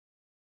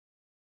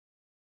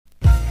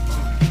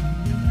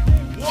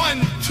1,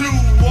 2,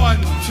 1,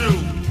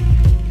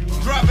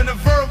 2. Dropping the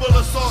verbal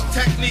assault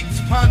techniques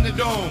upon the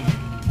dome.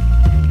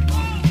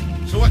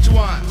 So what you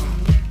want?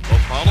 The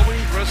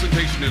following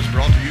presentation is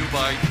brought to you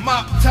by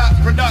Mop Top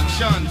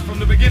Productions. From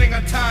the beginning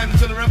of time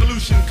till the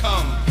revolution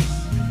comes.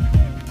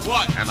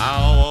 What? And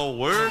now a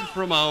word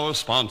from our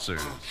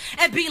sponsors.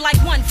 And be like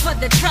 1 for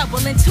the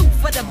trouble and 2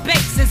 for the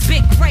bases.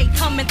 Big Ray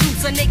coming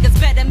through, so niggas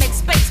better make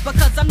space,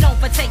 because I'm known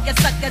for taking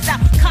suckers out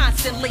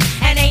constantly.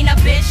 And ain't a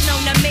bitch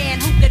known a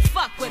man who could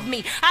fuck with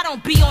me. I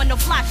don't be on no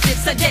fly shit,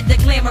 so get the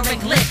glamour and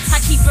glitz.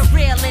 I keep it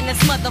real in this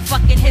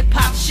motherfucking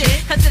hip-hop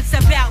shit, cause it's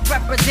about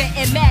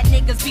representing. Mad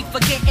niggas be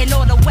forgetting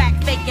all the whack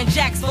faking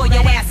jacks for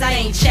your ass, I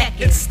ain't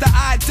checking. It's the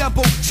I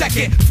double check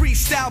it,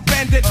 freestyle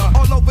bandit,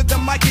 all over the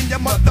mic and your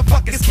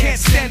motherfuckers can't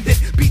stand it.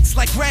 Beats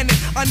like granite,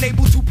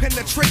 unable to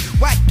penetrate.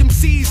 Whack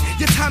MCs,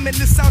 your timing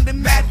is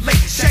sounding mad late.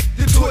 Check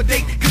the tour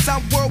date, cause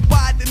I'm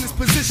worldwide in this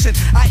position.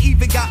 I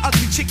even got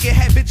ugly chicken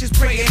head bitches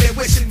praying and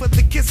wishing for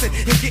the kissing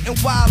and getting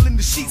wild in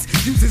the sheets.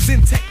 Uses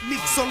in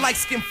techniques on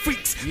light-skinned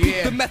freaks.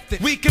 Beat the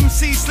method. Weak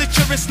MCs slit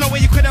your wrist, no way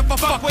you could ever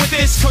fuck with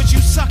this. Cause you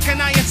suck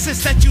and I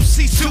insist that you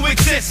cease to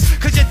exist.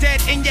 Cause you're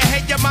dead in your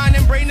head, your mind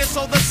and brain is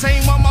all the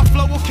same. While my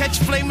flow will catch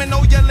flame and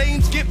all your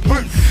lanes get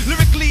burnt.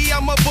 Lyrically,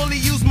 I'm a bully,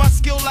 use my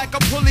skill like a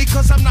pulley,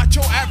 cause I'm not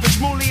your average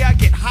moolie, I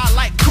get high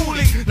like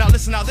coolie. Now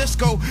listen how this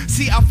go.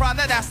 See, I fry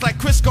that ass like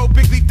Crisco.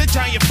 Big Leaf the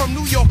Giant from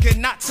New York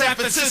and not San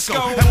Francisco.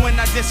 And when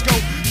I disco,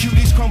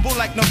 cuties crumble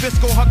like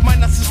Nabisco. Hug my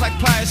nuts like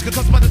pliers,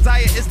 cause my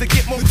desire is to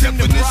get more cream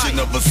than definition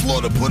of a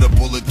slaughter, put a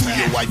bullet through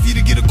your wifey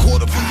to get a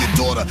quarter from your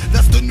daughter.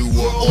 That's the new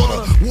world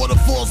order.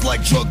 Waterfalls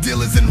like drug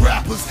dealers and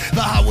rappers.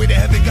 The highway to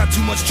heaven got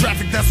too much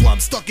traffic, that's why I'm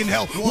stuck in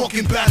hell,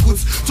 walking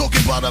backwards.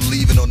 Talking about I'm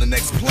leaving on the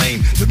next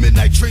plane. The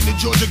midnight train to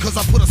Georgia, cause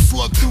I put a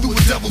slug through a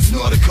devil's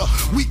Nautica.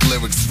 Weak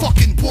lyrics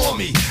fucking bore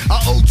me.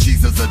 I owe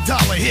Jesus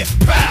 $1 here.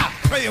 Pow!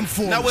 Pay him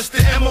for now it's the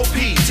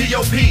M.O.P.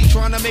 T.O.P.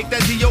 Trying to make that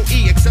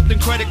D.O.E. Accepting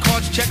credit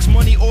cards, checks,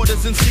 money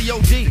orders, and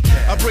C.O.D.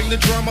 I bring the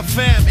drama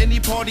fam. Any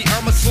party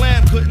I'm a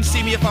slam. Couldn't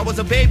see me if I was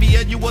a baby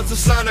and you was a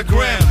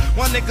sonogram.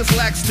 Why niggas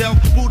lack stealth?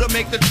 Buddha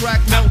make the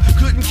track melt.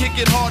 Couldn't kick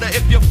it harder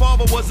if your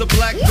father was a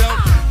black belt.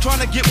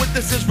 Trying to get with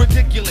this is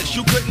ridiculous.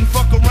 You couldn't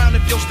fuck around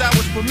if your style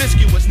was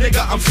promiscuous.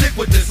 Nigga, I'm sick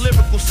with this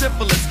lyrical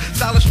syphilis.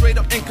 Style is straight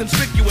up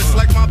inconspicuous.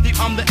 Like Mobb Deep,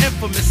 I'm the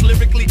infamous.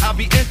 Lyrically, I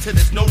be into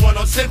this. No run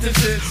on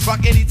sentences.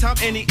 Rock anytime,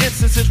 any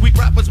instances. Weak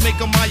rappers make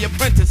them my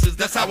apprentices.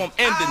 That's how I'm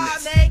ending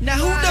this. Now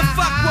who the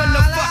fuck wanna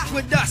fuck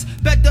with us?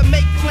 Better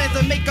make plans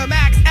and make them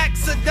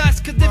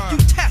exodus. Cause if you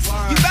test,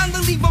 you bound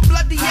to leave a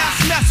bloody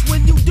ass mess.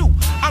 When you do,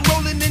 I'm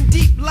rolling in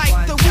deep like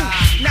the Woo.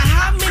 Now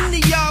how many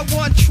y'all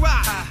want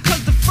try?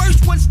 Cause the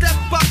first one step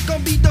up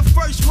gon' be the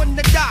first one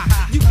to die.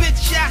 You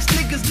bitch ass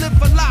niggas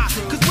live a lie.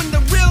 Cause when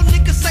the real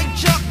niggas say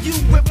jump, you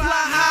reply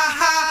ha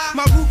ha.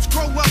 My roots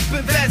grow up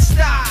in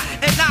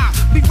Bed-Stuy, and I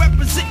be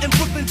representing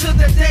Brooklyn till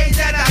the day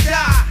that I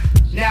die.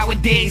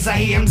 Nowadays I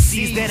hear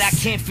MCs that I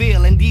can't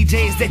feel and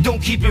DJs that don't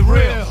keep it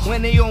real.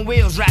 When they on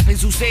wheels,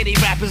 rappers who say they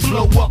rappers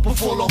blow up or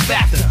fall off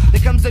after.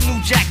 There comes a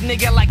new jack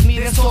nigga like me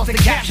that's off to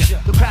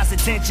capture the crowd's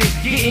attention,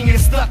 getting you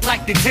stuck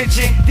like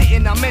detention.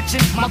 Didn't I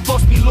mention my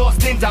thoughts be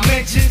lost in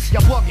dimensions?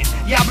 Y'all bugging,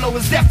 Diablo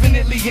is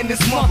definitely in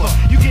this mother.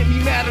 You get me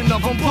mad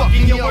enough, I'm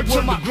bugging your word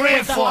to my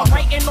grandfather.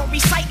 I'm writing or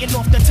reciting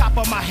off the top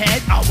of my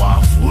head. I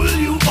want fool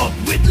you up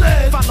with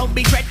lead. Follow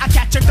me, dread, I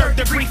catch a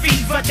 3rd-degree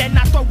fever. Then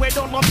I throw it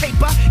all on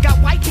paper. Got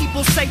white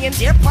people saying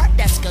their part,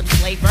 that's good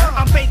flavor.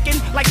 I'm baking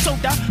like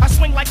soda, I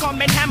swing like Arm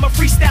 & Hammer.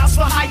 Freestyles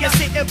for hire,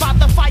 sitting by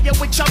the fire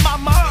with your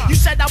mama. You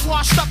said I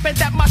washed up and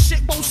that my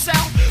shit won't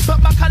sell,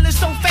 but my colors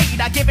don't fade.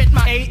 I give it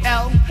my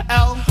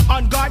A-L-L,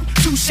 on guard,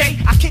 touche.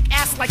 I kick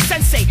ass like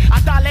sensei.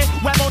 I dale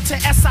huevo to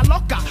esa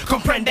loca,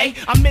 comprende?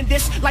 I'm in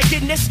this like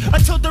Guinness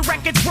until the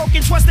record's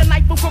broken. 'Twas the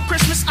night before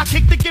Christmas, I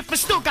kicked the gift and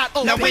still got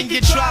open. Now when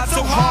you tried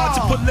so hard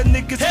to pull a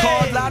nigga's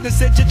card out and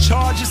said you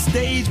charge a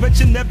stage, but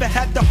you never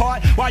had the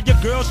heart. While your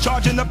girl's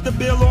charging up the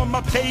bill on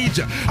my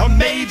pager, I'm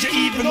major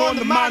even on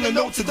the minor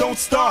notes, so don't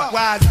start.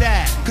 Why is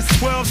that? Cause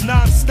 12's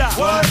non-stop.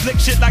 Flick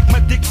shit like my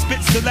dick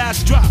spits the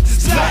last drop.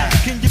 Slap.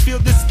 Can you feel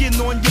the skin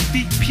on your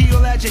feet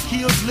peel as your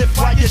heels lift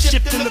while you're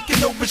shifting,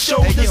 looking over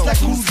shoulders like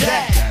who's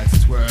that?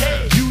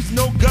 Use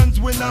no guns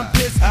when I'm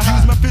pissed.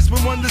 Use my fist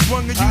when one is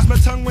wrong, and use my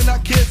tongue when I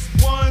kiss.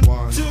 1,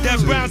 2.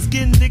 That brown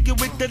skin nigga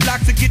with the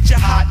locks to get you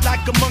hot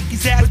like a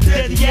monkey's ass.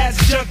 Dirty ass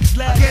junkies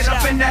last Get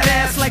up in that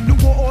ass like New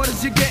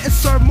Orders. You're getting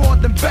served more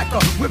than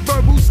Becca with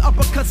verbals,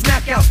 uppercuts,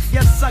 knockouts.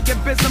 Yes, I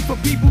get business for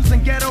peoples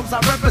and ghettos. I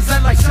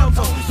represent like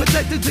Shelto,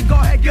 protected to go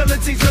ahead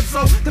guillotines rip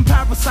so them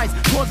parasites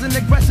causing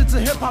aggression to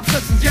hip-hop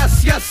sessions.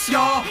 Yes, yes,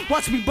 y'all.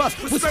 Watch me bust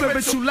with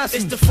spiritual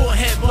lessons. It's the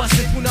forehead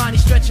busting, Punani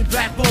stretching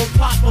backbone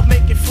pop, but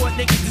making 4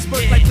 niggas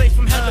disperse like plays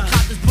from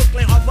helicopters.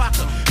 Brooklyn hard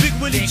rocker, Big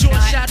Willie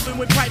George shadowing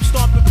with pipe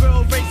stomping,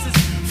 girl races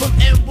from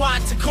NY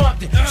to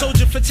Compton.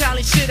 Soldier for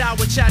talent, shit I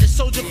would chat it.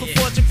 Soldier for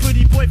fortune,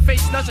 pretty boy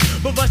face nothing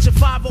but rush a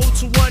 50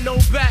 to 10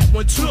 back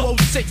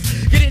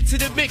 1206. Get into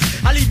the mix,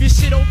 I leave your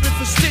shit open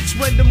for stitch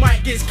when the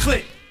mic gets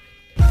clicked.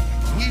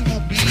 We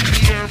will be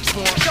here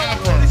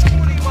forever.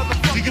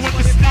 Do you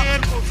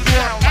understand?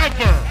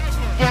 Forever.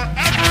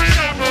 Forever and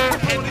ever.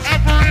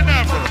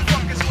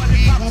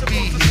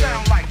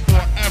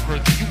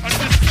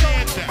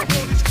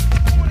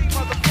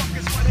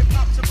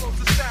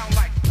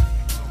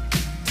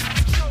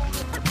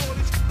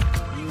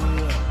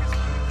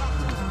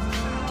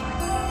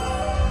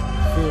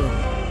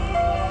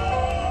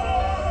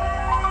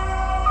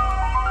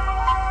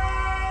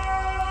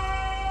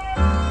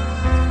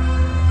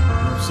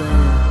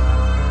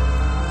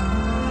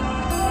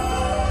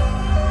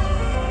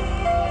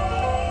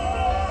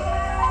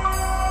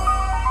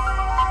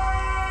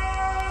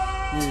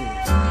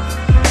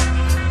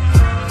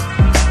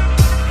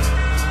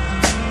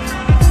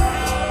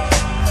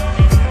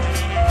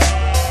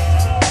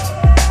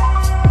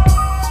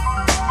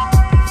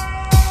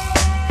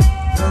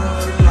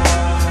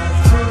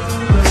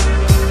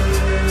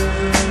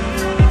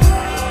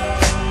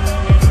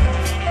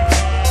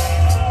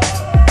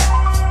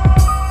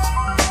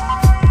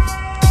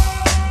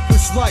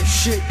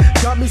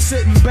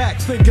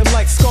 Thinking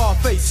like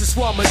Scarface, just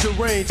while my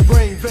deranged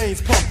brain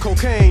veins pump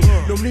cocaine.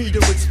 No need to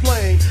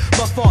explain,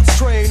 my thoughts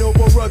train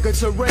over rugged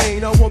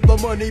terrain. I want the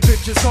money,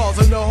 bitches, cars,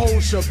 and the whole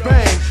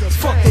shebang.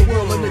 Fuck the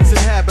world and its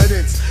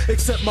inhabitants,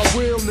 except my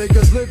real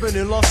niggas living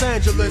in Los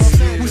Angeles.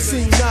 We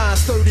seen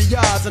 9s, 30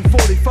 yards, and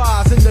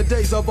 45s in the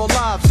days of our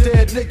lives.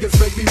 Dead niggas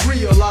make me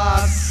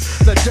realize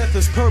that death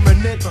is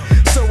permanent.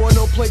 So I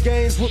don't play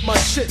games with my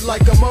shit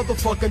like a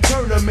motherfucking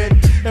tournament.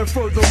 And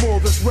furthermore,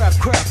 this rap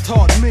crap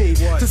taught me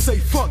to say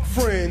fuck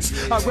friends.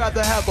 I'd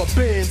rather have a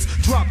Benz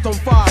dropped on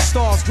 5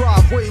 stars,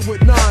 driveway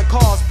with 9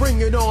 cars. Bring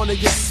it on and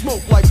get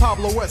smoked like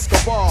Pablo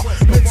Escobar.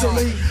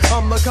 Mentally,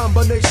 I'm the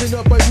combination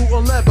of Beirut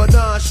and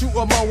Lebanon,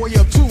 shooting my way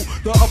up to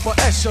the upper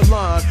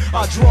echelon.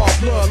 I draw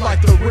blood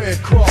like the Red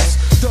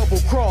Cross,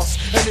 double cross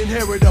and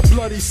inherit a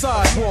bloody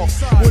sidewalk.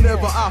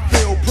 Whenever I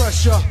feel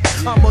pressure,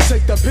 I'ma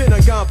take the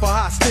Pentagon for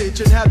hostage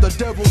and have the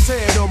devil's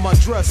head on my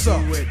dresser.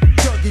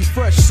 Dougie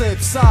Fresh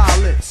said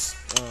silence,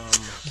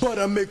 but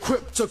I'm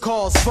equipped to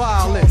cause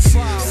violence.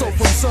 So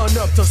from sun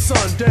up to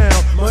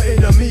sundown, my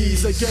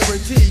enemies are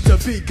guaranteed to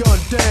be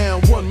gunned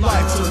down. One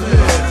life to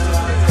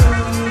live.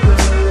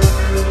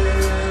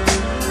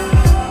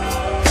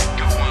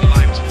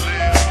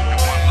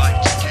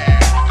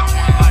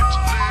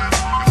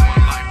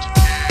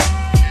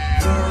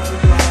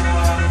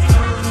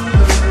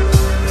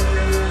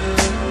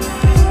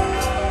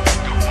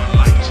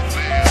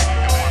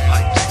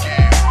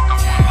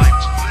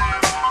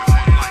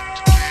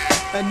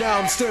 And now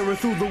I'm staring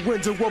through the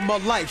window of my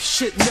life.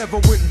 Shit never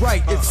went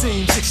right, it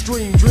seems.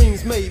 Extreme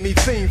dreams made me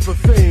fiend for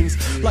things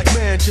like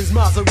mansions,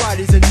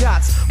 Maseratis, and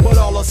yachts. But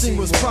all I seen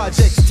was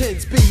projects,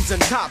 10 speeds,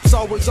 and cops.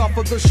 Always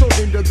offer the short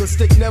end of the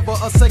stick, never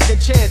a second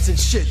chance and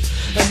shit.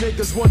 And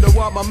niggas wonder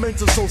why my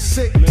mental's so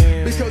sick.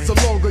 Because the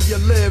longer you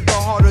live, the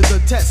harder the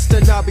test.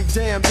 And I'll be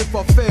damned if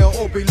I fail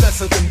or be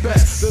lesser than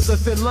best. There's a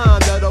thin line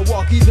that I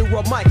walk, either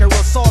a mic or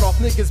a sawed off.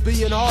 Niggas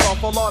being hard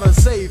off, a lot done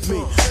saved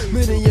me.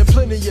 Many and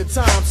plenty of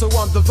time, so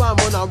I'm divine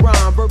when I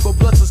rhyme. Verbal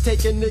blessings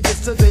taking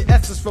niggas to their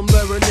essence from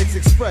larynx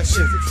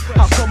expression.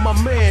 How come my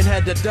man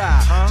had to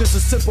die? Just a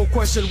simple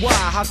question, why?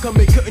 How come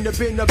he couldn't have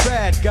been a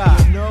bad guy?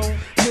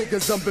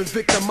 Niggas done been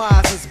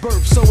victimized since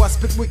birth, so I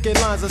spit wicked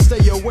lines and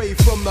stay away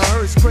from the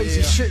hearse.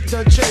 Crazy shit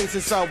done changed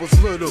since I was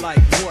little.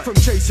 From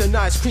chasing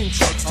ice cream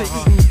trucks to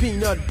eating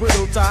peanut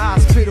brittle to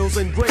hospitals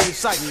and grave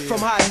sites. From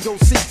hiding go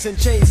seats and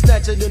chain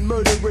snatching and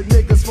murdering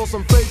niggas for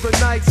some favorite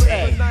nights.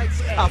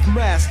 I've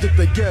mastered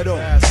the ghetto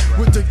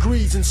with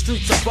degrees in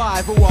street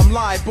survival. I'm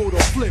liable to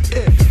flip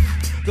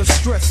if the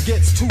stress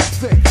gets too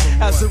thick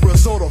as a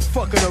result of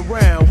fucking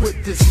around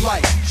with this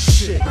life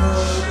shit.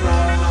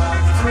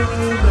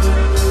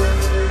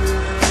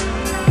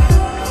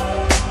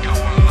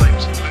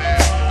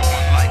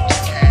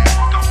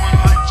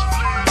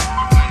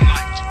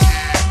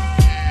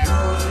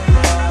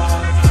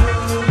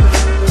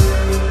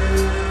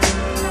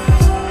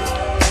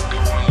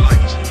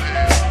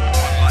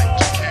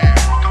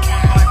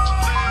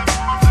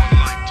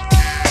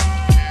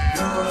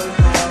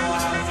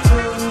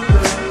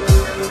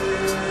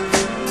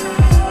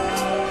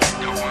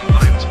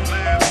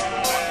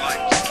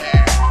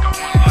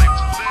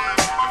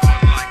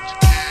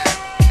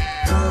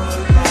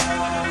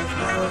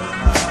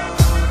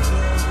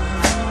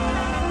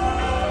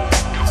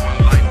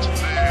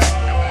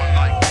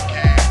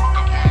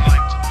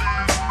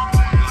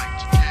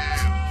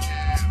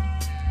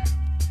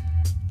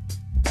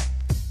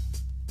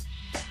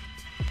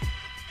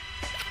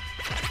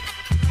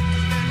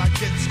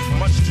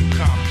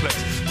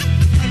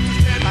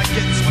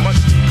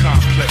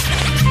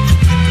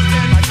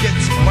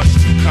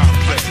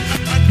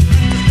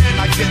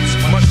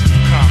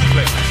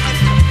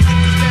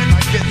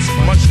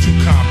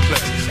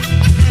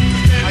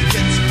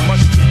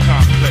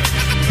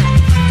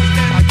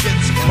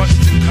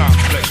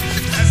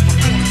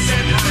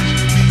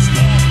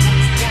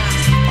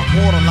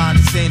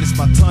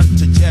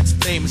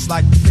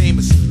 Like the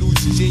famous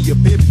illusions in your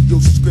biblical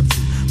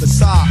subscription.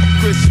 Facade of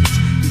Christians,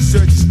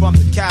 researchers from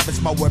the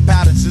cabins. My word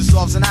patterns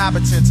dissolves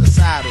inhabitants are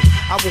saddled.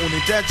 I won't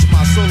indenture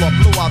my soul or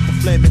blow out the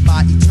flame in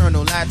my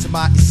eternal lantern.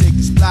 My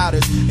sacred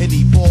splatters and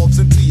evolves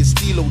into your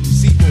stilo to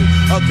zero.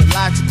 A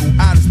galactical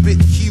outer spit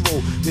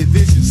hero. Their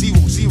vision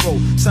 0-0.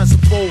 Sense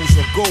of foes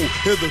of gold.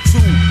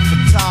 Hitherto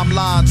from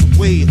timelines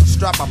away. I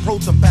strap my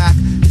proton back.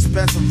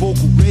 Expensive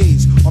vocal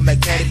rays on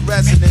magnetic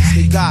resonance.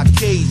 They got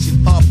caged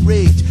and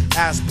upraged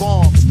as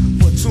bombs.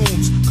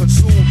 Platoons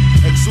consume,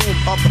 exhume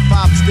of the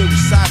fibers. They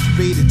were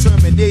saturated,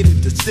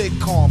 terminated. The stick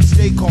calm,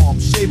 stay calm.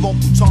 Shave on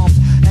boutons,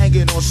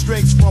 hanging on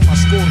strings from my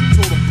scrotum.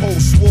 Totem pole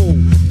swole,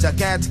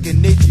 gigantic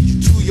in nature. You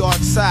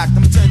 2-yard sack.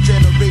 I'm 10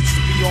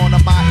 generations beyond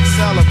my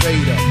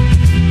accelerator.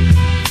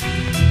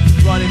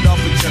 Running off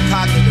with your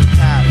cognitive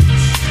patterns.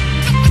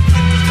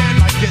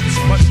 I get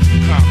too much too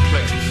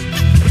complex.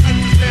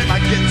 I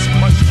get too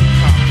much too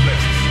complex.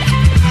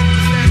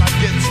 I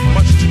get too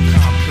much too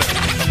complex.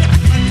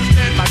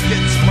 I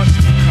get too much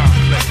too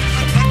complex.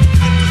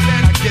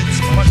 I get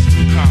too much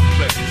too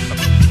complex.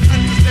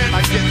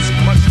 I get too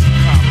much too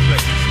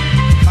complex.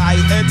 My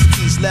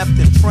entities left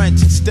in French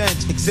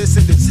stench,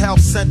 existence help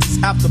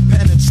sentence after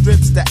penning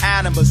strips the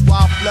animals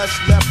while flesh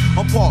left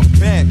on park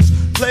bench.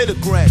 Play the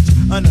Grinch,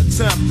 an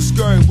attempt to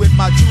scurry with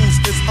my jewels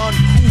is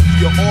uncool.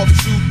 Your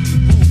offshoot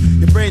debut,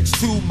 your brain's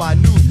too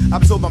minute.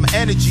 Absorb my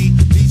energy,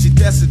 leaves you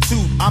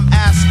destitute. I'm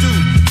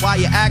astute, while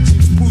your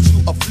actions prove you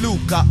a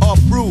fluke. I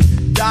uproot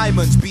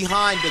diamonds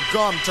behind the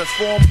gum,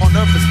 transform on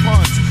earth as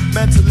puns.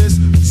 Mentalists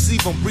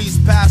receive them, breeze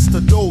past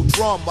the dough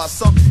drum, while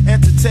some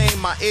entertain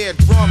my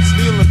eardrums,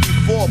 kneeling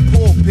before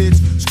pulpits,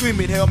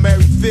 screaming Hail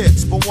Mary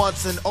fits. But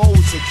once an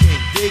O's a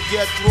king, they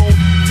get thrown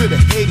to the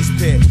Hades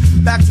pit.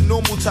 Back to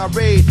normal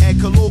tirade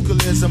and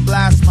colloquialism,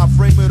 blast my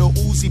frame with a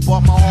Uzi,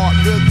 but my heart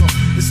rhythm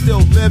is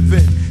still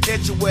living.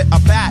 Hit you with a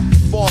bat,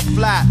 fall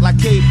flat like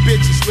 8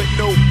 bitches with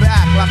no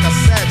back. Like I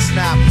said,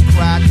 snap and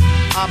crack.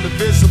 I'm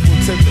invisible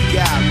to the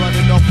gap,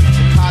 running off with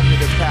your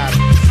cognitive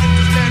patterns.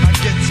 Understand I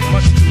get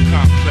much too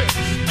complex.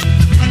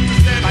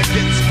 Understand I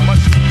get much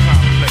too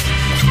complex.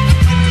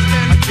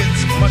 Understand I get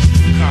much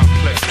too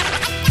complex.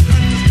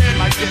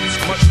 Understand I get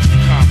much too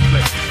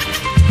complex.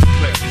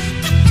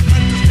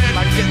 Understand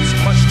I get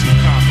much too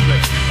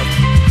complex.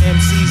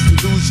 MC's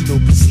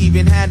delusional,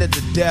 perceiving hand of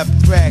the depth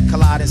thread,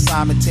 colliding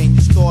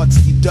simultaneous thoughts,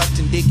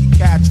 deducting they can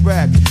catch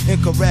wreck.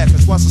 Incorrect,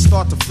 as once I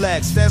start to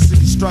flex,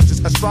 destiny structures,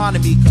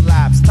 astronomy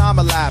collapse, time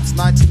elapsed,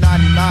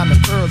 1999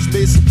 occurs,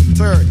 basically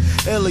turd,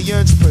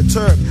 aliens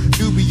perturbed,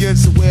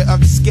 Nubians aware of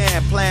the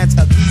scam, plans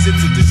a visa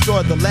to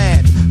destroy the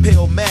land.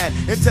 Pale man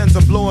intends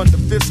on blowing the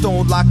fifth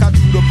stone like I do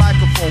the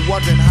microphone,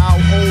 wondering how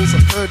holes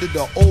occurred in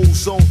the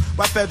ozone.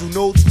 Write federal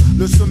notes,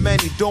 there's so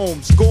many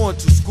domes, going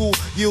to school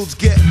yields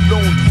getting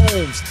loaned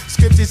homes.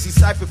 Scriptures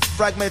decipher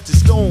fragmented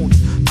stones.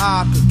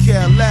 I could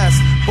care less,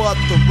 but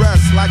the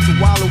rest like to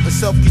wallow in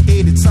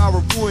self-created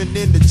sorrow,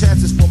 ruining the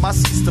chances for my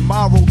seats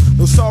tomorrow.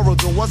 No sorrow,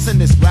 don't what's in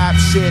this rap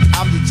shit.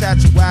 I'm the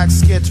chatterwack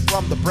sketch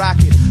from the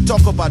bracket.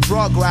 Talk about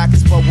drug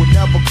rackets, but will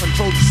never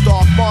control the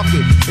stock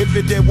market. If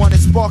it did want to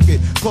spark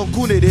it,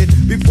 concluded it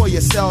before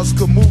your cells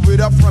could move it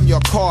up from your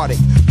cardiac.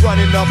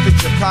 Running up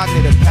into your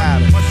cognitive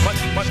patterns. Much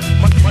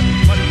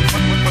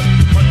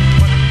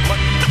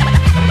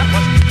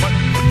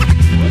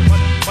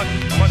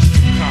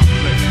too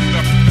complex.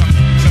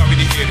 Sorry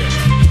to hear that.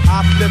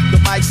 I flip the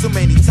mic so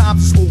many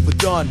times it's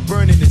overdone,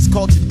 burning its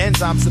cultured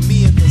enzymes and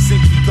me and the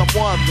zinc become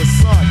one. The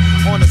sun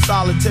on a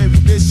solitary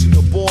mission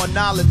of born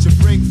knowledge and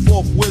bring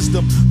forth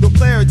wisdom. No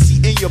clarity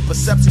in your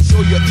perception,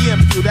 show your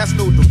EMQ, that's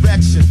no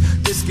direction.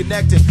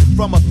 Disconnected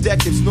from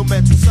objectives, no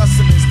mental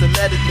sustenance to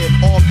let it live.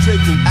 Off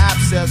trickle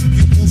abscess,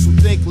 pupils who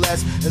think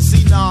less and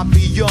see non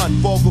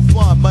beyond. Vulgar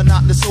fun,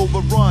 monotonous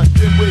overrun,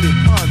 dim-witted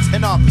puns,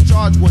 and I'll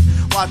charge one,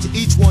 watching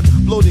each one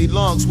blow their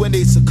lungs when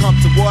they succumb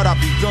to what I've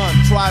begun.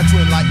 Try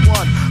to like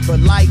one, but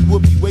light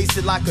would be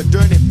wasted like a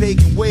dirty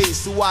pagan ways.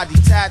 So I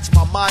detach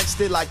my mind,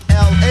 stay like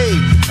L.A.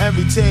 and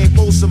retain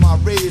most of my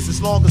rays.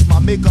 As long as my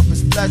makeup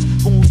is flesh,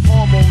 bones,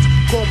 hormones,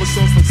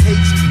 chromosomes plus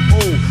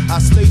H2O. I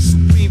slay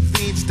supreme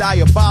fiends,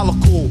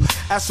 diabolical.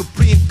 As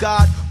supreme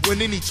God,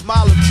 winning each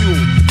molecule.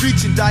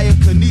 Reaching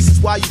diakinesis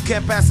while you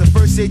can't pass the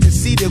first stage and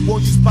see that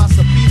won't use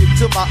possibility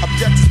till my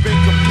objective's been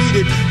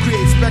completed.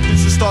 Create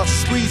spectrums and start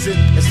squeezing.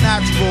 As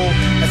natural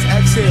as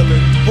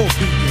exhaling, both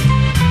beating.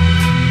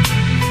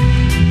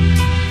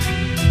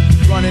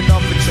 Running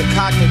up with your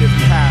cognitive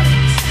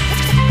patterns.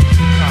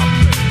 Too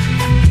complex.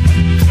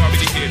 Sorry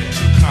to hear that.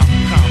 Too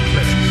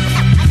complex.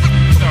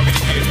 Sorry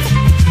to hear that.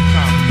 Too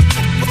complex.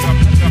 Sorry to hear that.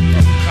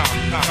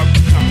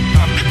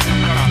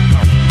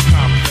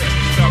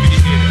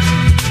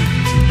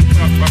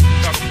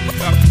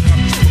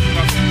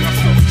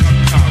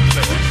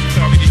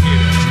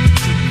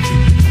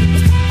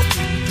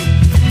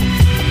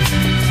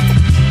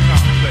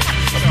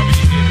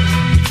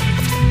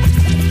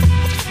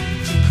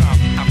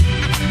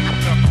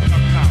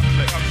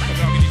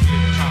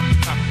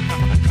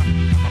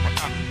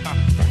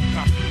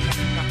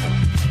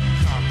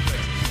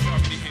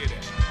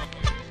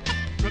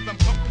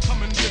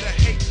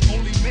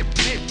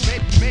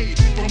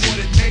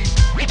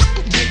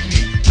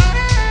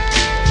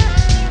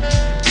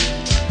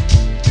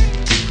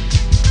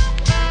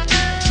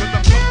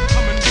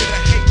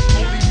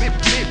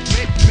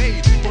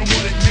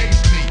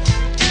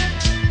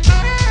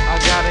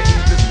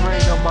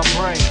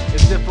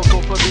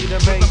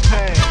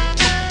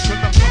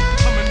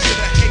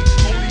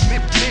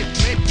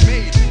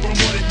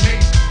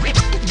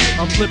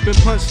 Flipping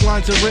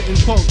punchlines and written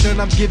quotes, then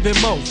I'm giving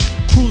most.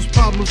 Cruise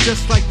problems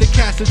just like the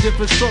cast of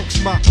different strokes.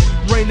 My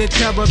reign and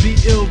terror be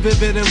ill,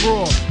 vivid and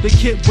raw. The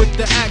kid with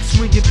the axe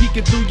swinging,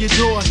 peeking through your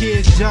door.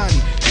 Here's Johnny.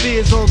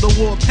 Fears on the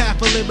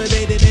warpath,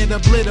 eliminated and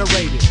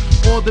obliterated.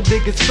 All the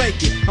biggest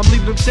fake it. I'm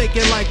leaving them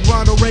shaking like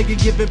Ronald Reagan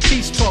giving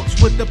peace talks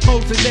with the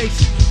opposing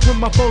nation. when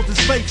my foes is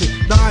facing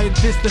the iron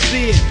fist of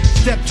fear.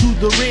 Step to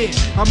the rear,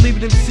 I'm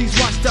leaving them C's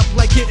washed up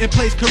like hitting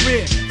place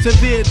career.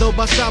 Severe though,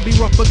 my style be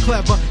rough but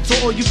clever. So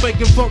all you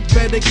faking funk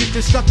better get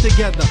your stuff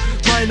together.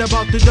 Lying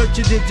about the dirt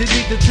you did, you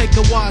need to take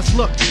a wise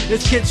look.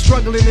 This kid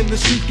struggling in the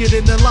street,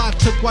 getting their life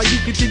took while you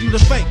continue to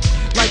fake.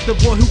 Like the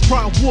boy who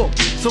cried wolf.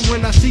 So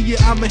when I see you,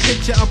 I'ma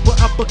hit you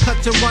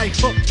uppercuts and right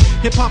hooks.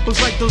 Hip-hop is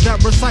like those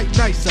that recite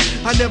nicer.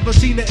 I never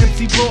seen an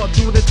MC blow up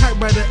doing a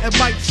typewriter and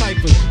mic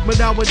ciphers. But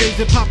nowadays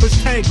hip-hop is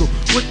tangled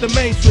with the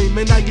mainstream.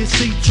 And now you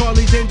see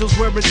Charlie's Angels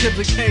wearing Timbs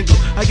and Kangol.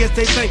 I guess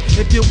they think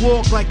if you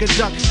walk like a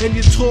duck and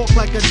you talk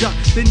like a duck,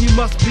 then you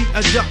must be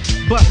a duck.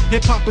 But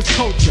hip-hop is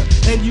culture,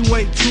 and you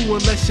ain't true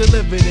unless you're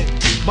living it.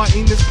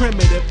 Biting is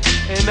primitive,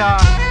 and I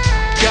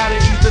gotta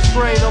eat the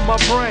strain on my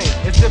brain.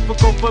 It's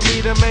difficult for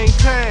me to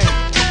maintain.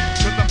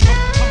 Cause I'm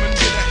coming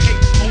with a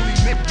hate only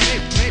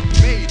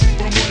made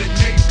from what it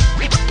made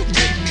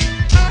me.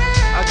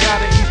 I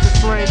gotta eat the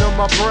strain on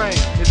my brain.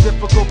 It's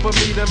difficult for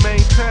me to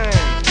maintain.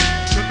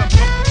 Cause I'm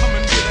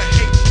coming with a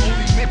hate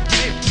only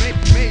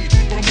made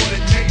from what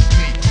it made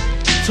me.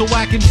 So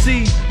I can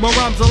see my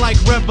rhymes are like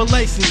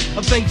revelations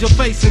of things you're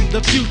facing,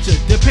 the future,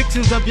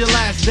 depictions of your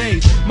last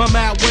days. My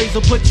mad ways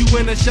will put you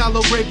in a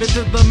shallow grave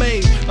into the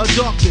maze of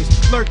darkness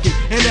lurking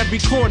in every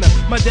corner.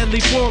 My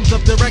deadly forms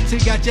of direction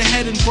got you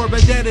heading for a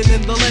dead end,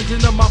 and the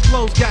legend of my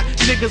flows got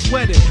niggas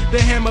wetted.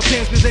 They hammer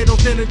pants cause they don't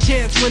stand a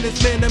chance when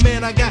it's man to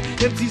man. I got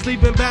MCs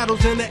leaving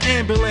battles in the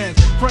ambulance,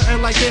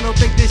 frontin' like they don't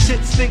think this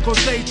shit stink on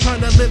stage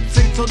trying to lip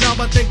sync. So now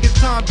I think it's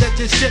time that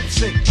your shit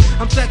sink.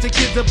 I'm snatching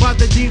kids about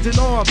the jeans and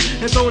arms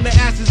and throwing the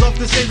asses off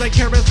the stage like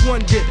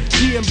KRS-One did,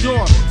 PM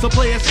Dawn. So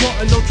play it smart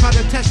and don't try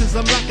to test us.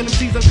 I'm locking them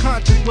C's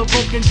unconscious with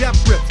broken death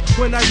grips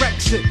when I wreck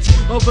sits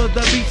over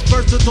the beats,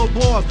 versatile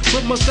bars.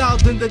 With my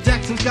styles in the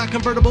Jacksons got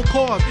convertible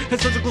cars and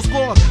surgical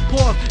scores.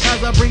 Pause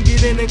as I bring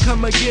it in and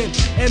come again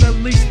and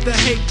unleash the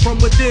hate from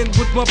within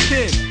with my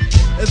pen.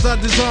 As I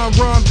design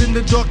rhymes in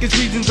the darkest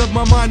regions of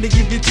my mind to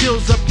give you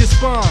chills up your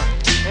spine.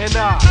 And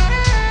I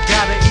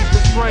gotta eat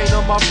the strain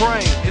on my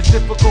brain. It's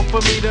difficult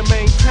for me to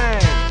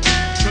maintain.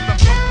 Cause I'm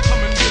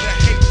coming with a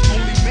hate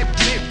only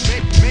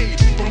made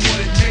from what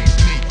it made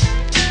me.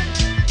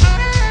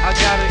 I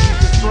gotta eat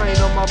the strain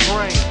on my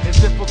brain. It's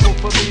difficult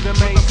for me to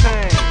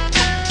maintain.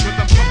 Cause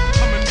I'm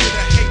coming with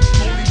a hate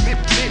only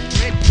made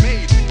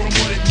from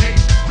what it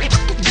made me.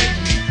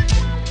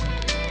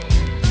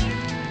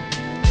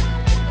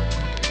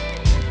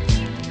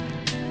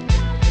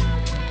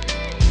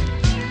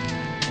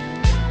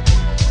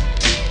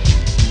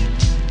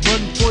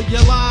 Run for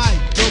your life,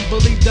 don't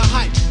believe the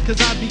hype,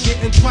 cause I be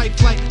getting tripe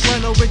like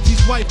Lionel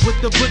Richie's wife with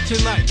the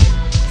butcher knife.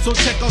 So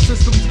check how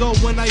systems go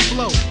when I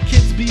flow.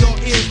 Kids be all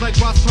ears like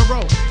Ross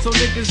Perot, so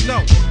niggas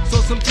know.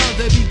 So sometimes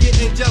they be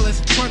getting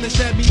jealous, trying to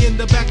stab me in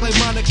the back like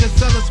Monica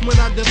Seles when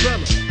I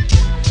develop.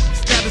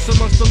 Status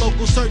amongst the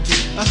local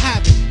searchers, a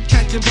habit,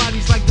 catching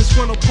bodies like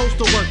disgruntled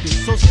postal workers.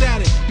 So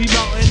static, be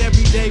mountain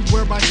every day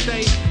where I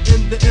stay.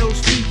 In the ill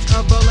streets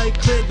of LA,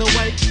 clear the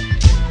way.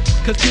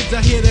 Cause kids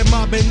out here that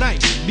mob at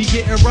night be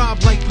getting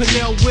robbed like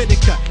Pernell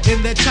Whitaker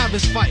in that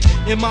Chavez fight.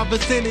 In my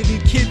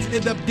vicinity, kids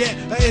end up dead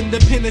or in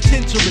the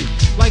penitentiary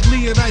like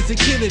Leon Isaac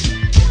Kennedy.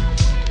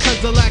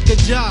 Cause of lack of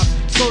jobs,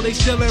 so they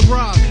still and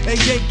rob and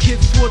yank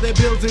kids for their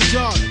bills and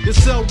jobs. To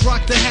sell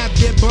rock to have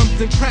their bums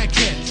and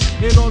crackheads.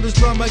 And all this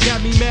drama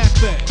got me mad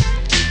fed.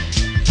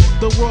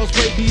 The world's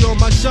weight be on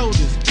my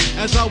shoulders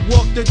as I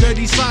walk the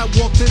dirty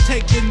sidewalks and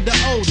take in the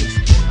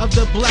odors of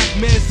the black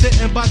man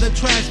sitting by the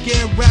trash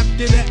can,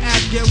 wrapped in an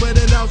Afghan with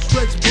an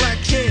outstretched black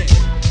hand.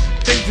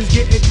 Things is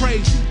getting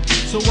crazy,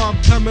 so I'm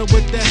coming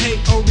with the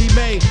hate only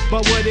made by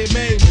what it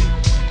made me.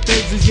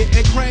 Things is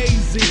getting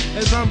crazy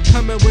as I'm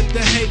coming with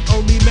the hate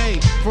only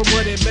made from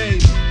what it made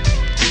me.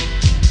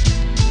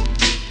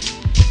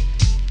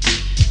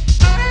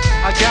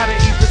 I gotta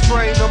eat the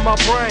strain on my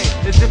brain.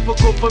 It's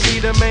difficult for me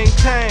to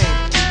maintain.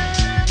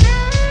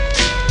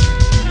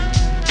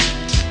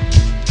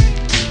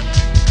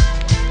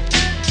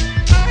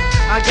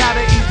 I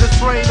gotta eat the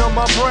strain on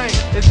my brain.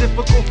 It's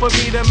difficult for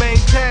me to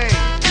maintain.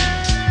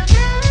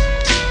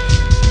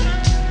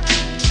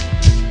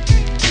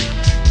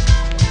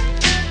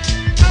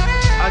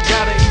 I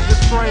gotta eat the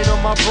strain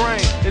on my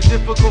brain. It's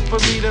difficult for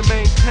me to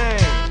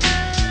maintain.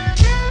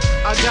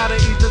 I gotta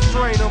eat the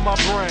strain on my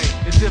brain.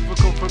 It's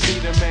difficult for me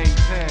to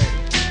maintain.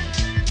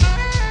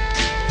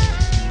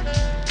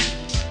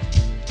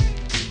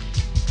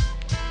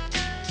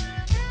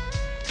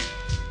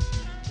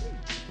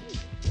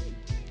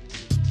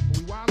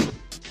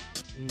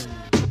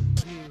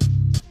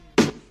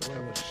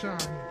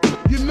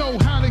 You know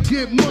how to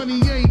get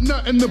money, ain't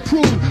nothing to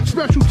prove.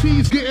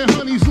 Specialties getting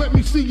honeys, let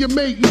me see you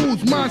make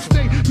moves. Mind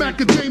state,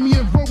 macadamia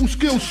and verbal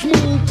skills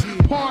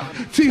smooth.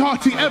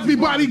 Party,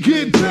 everybody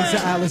get down. Days of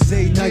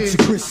Alizé, nights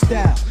of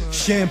Cristal.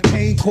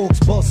 Champagne corks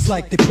bust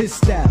like they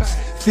pissed out.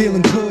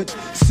 Feeling good,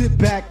 sit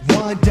back,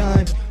 wine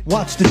dine.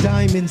 Watch the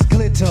diamonds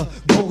glitter,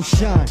 gold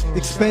shine.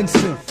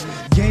 Expensive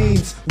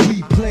games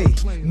we play.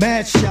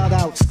 Mad shout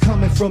outs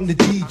coming from the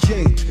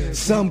DJ.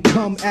 Some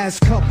come as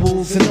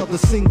couples and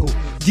others single.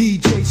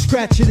 DJ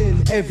scratch it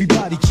in,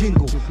 everybody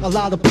jingle. A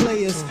lot of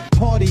players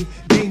party,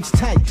 games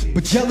tight.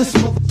 But jealous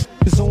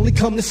motherfuckers only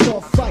come to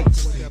start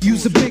fights.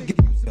 Use a big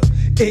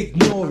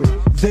ignore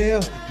it.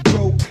 They're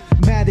broke,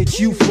 mad at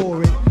you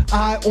for it.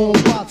 I on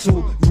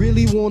bottle,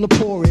 really wanna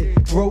pour it.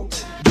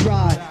 Throat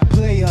dry,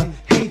 player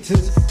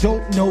haters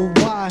don't know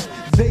why.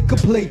 They could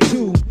play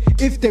too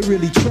if they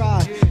really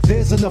try.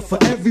 There's enough for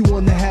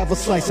everyone to have a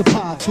slice of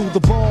pie. To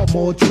the bar,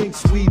 more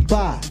drinks we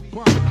buy.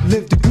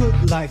 Live the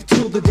good life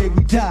till the day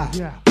we die.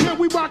 Can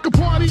we rock a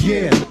party?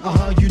 Yeah,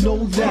 you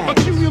know that.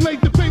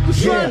 Accumulate the paper,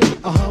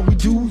 yeah, we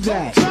do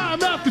that.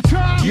 Time after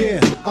time.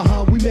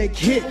 Yeah, we make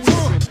hits.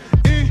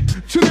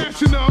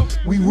 International.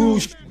 We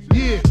rouge.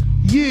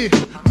 Yeah.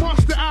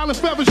 Monster Island,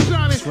 feathers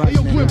shining. Right, hey,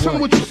 yo, Grim, tell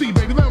them what you see,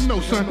 baby. Let them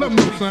know, son.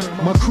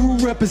 My crew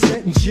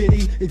representing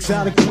Jitty.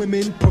 Exotic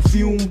women,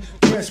 perfume,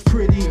 dress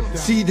pretty.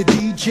 See the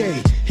DJ,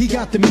 he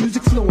got the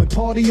music flowing.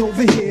 Party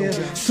over here.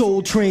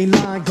 Soul train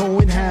line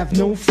going, have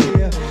no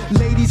fear.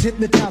 Ladies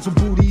hypnotize with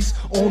booties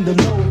on the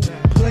low.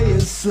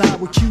 Players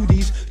slide with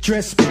cuties.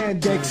 Dress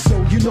spandex, so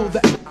you know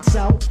the ass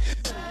out.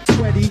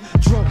 Sweaty,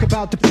 drunk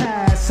about to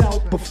pass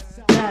out.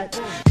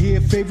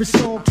 Hear favorite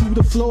song to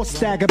the floor,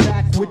 stagger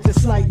back with the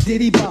slight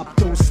ditty bop,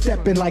 though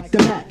stepping like the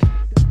Mac.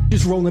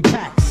 Just rolling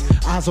packs,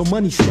 eyes on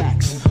money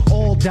stacks,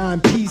 all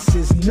dime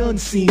pieces, none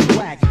seem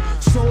whack.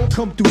 Soul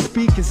come through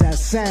speakers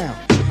as sound.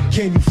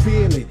 Can you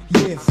feel it?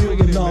 Yeah, feel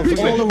the love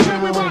all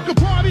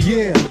around.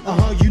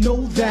 Yeah, you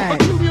know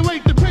that.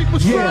 Accumulate the paper,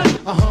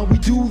 yeah, we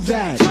do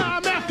that.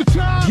 Time after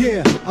time.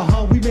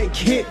 Yeah, we make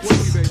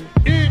hits.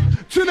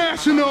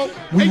 International.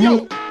 Hey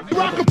yo,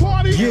 rock a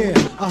party.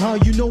 Yeah,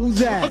 you know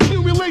that.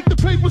 Accumulate the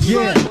paper,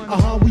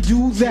 yeah, we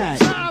do that.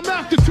 Time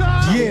after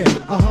time.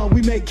 Yeah,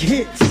 we make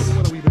hits.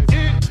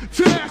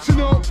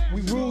 International.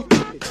 We rule.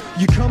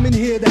 You come in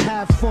here to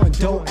have fun,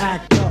 don't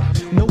act up.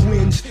 No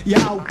wins, you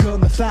outgun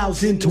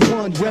 1,000 to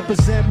 1.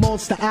 Represent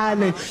Monster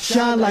Island,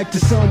 shine like the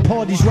sun.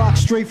 Parties rock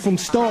straight from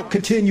start,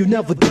 continue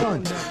never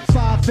done.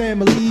 5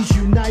 families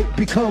unite,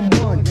 become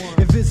one.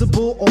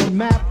 Invisible on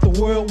map, the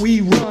world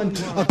we run.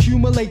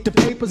 Accumulate the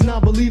papers,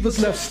 non-believers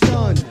left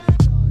stunned.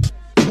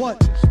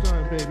 What?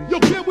 Yo,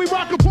 can we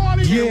rock a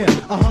party?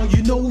 Yeah,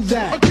 you know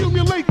that.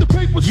 Accumulate the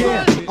papers,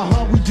 yeah,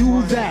 we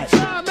do that.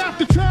 Time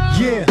after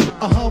time.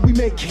 Yeah, we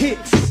make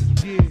hits.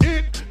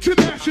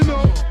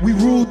 International. We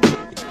rule.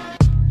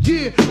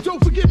 Yeah,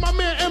 don't forget my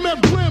man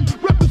MF Grimm,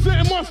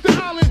 representing Monster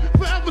Island,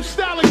 forever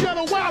styling,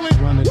 ghetto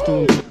wildin'. Running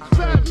through.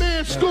 Fat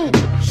man scoop,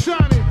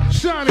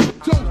 shining.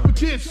 Don't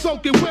forget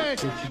soaking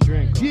wet.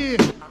 Yeah,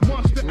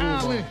 Monster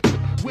Island,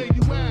 where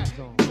you at?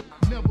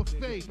 Never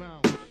fade.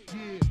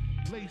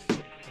 Yeah, lace it.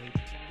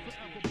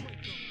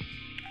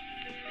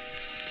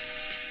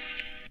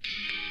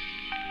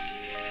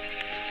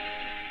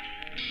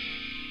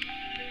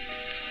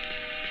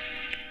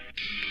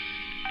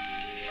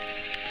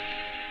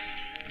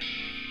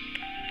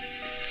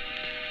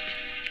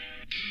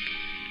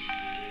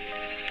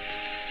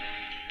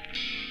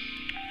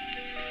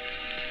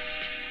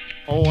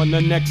 On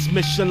the next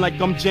mission like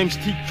I'm James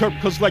T. Kirk,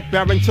 cause like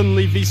Barrington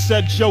Levy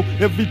said, yo,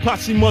 every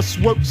posse must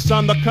work,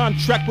 sign the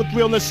contract with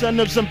real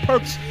incentives and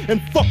perks,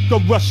 and fuck the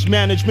rush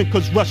management,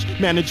 cause rush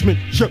management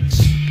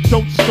jerks.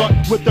 Don't start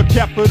with the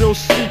capital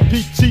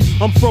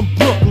CPT, I'm from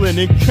Brooklyn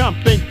and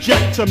comp ain't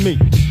jack to me.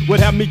 Would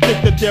have me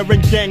think that they're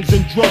in gangs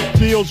and drug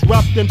deals,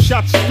 robbed and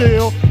shot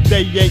still,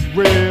 they ain't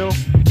real.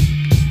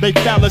 They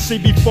fallacy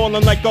be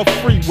falling like a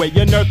freeway.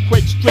 An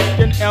earthquake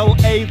stricken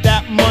LA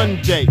that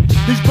Monday.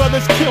 These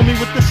brothers kill me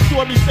with the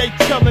stories they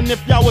telling.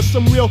 If y'all was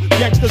some real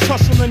gangsters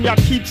hustling, y'all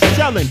keep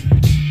selling.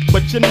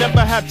 But you never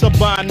had to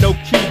buy no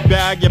key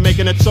bag. You're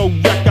making it so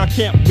wreck I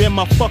can't wear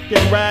my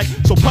fucking rag.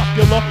 So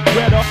popular,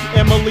 Greta,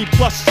 Emily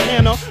plus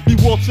Hannah be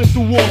waltzing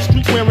through Wall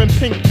Street wearing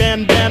pink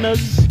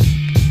bandanas.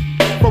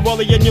 For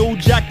all of your new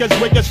jackers,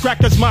 wiggers,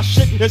 crackers, my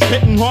shit is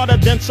hitting harder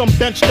than some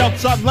benched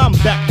outside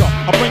linebacker.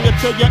 I bring it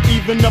till you're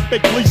even up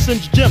at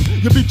Gleason's gym.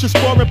 You beat your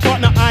sparring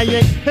partner, I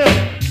ain't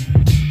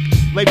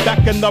him. Lay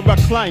back in the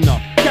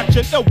recliner,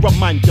 catching ill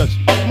reminders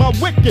of my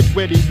wicked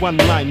witty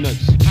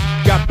one-liners.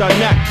 Got the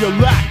knack you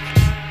lack,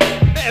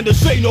 and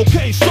this ain't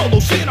okay solo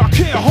scene, I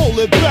can't hold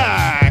it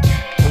back.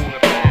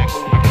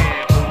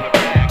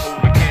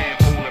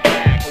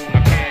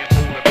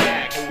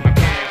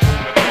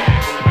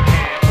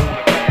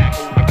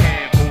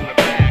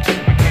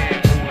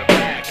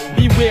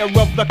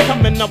 Of the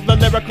coming of the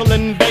lyrical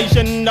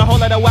invasion, the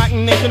whole of the whack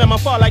nation, I'ma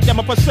fall like them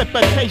a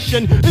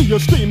precipitation. Your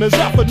streamers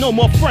offer no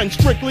more friends,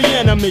 strictly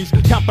enemies.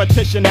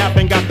 Competition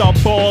haven't got the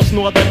balls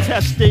nor the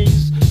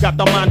testes Got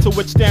the mind to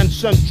withstand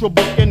central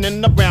booking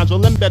in the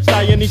Brownsville and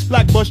Bed-Stuy in East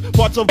Flatbush,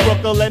 parts of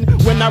Brooklyn.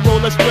 When I roll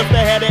a spliff, the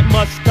head it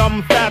must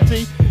come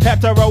fatty.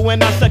 Hetero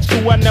when I sex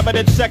you, I never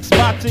did sex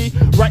body.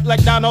 Right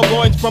like Donald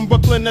Goins from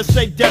Brooklyn to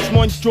say Des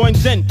Moines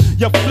joins in.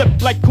 You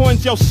flip like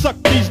coins, yo suck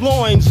these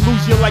loins.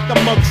 Lose you like a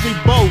Muggsy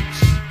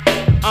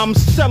Bogues. I'm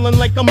selling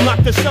like I'm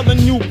locked to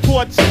selling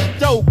Newport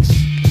Stokes.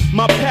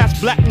 My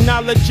past black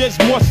knowledge is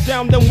more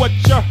sound than what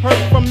you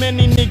heard from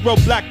any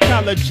Negro black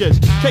colleges.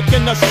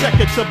 Taking a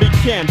second to be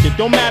candid.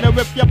 Don't matter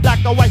if you're black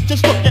or white,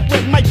 just look at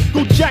where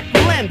Michael Jack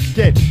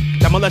landed.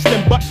 That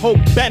molesting butthole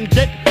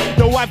bandit.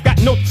 Though I've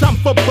got no time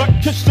for butt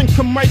kissing,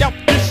 come right out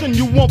this and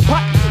you won't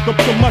pop. Go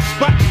to my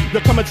spot,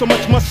 you're coming so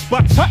much my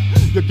spot's hot.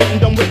 You're getting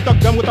done with the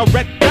gun with a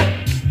red dot.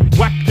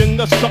 Whacked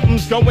into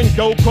something's going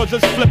go, cause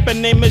it's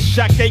flippin' name is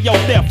Shaq. Hey yo,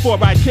 therefore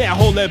I can't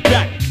hold it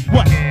back.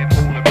 What?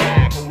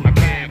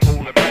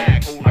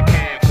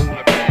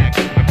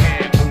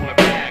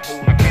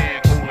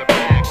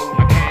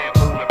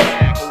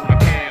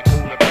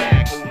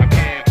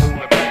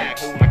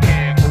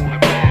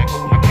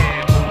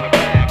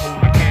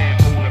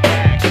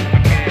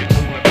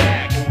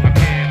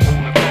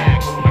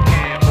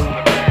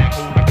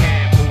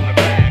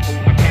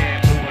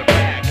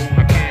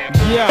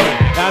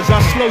 As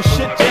I slow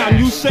shit down,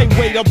 you say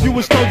wait up. You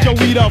was told yo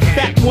eat a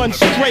fat one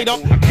straight up.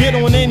 Get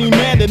on any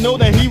man to know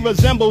that he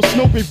resembles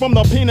Snoopy. From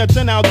the peanuts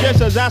and our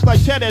dishes, ass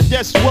like cheddar,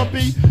 that's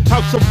Whoopi.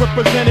 House of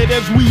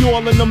Representatives, we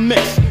all in the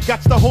mix.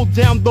 Gots to hold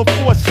down the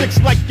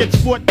 4-6 like it's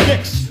Fort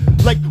Dix.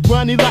 Like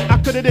Ronnie Lott, I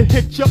could've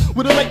hit ya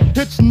with a late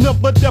hits,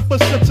 never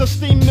deficits.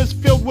 Esteem is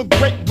filled with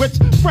great wits.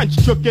 French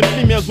trickin'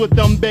 females with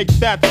them big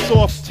fat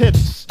soft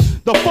tits.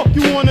 The fuck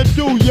you wanna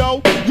do,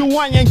 yo?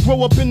 I ain't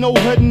grow up in no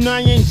hood and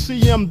I ain't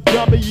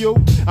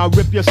CMW. I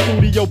rip your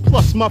studio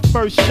plus my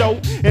first show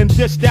and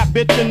diss that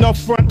bitch in the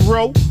front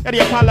row. Eddie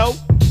Apollo,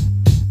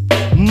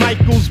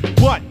 Michael's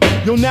butt.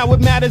 Yo, now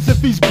it matters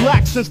if he's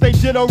black since they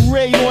did a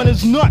raid on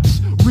his nuts.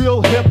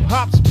 Real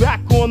hip-hop's back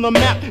on the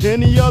map.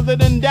 Any other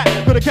than that,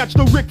 gotta catch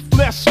the Ric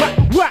Flair slap.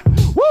 Whack!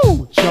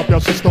 Woo! Chop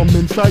your system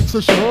inside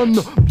session.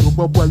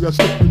 Pure boy, you're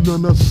slipping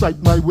on the sight.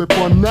 My whip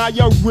on now,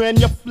 you ran,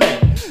 you fled.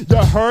 You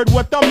heard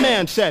what the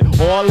man said.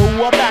 All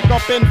who are back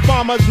up in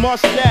farmers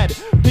must dead.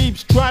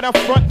 Peeps try to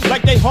front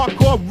like they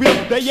hardcore real.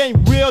 They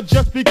ain't real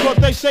just because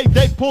they say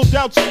they pulled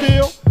out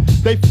steel.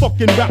 They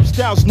fucking rap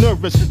styles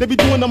nervous. They be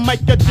doing the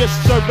mic a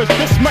disservice.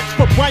 This much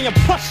for Brian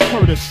plus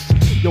Curtis.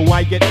 Yo,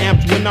 I get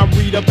amped when I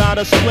read about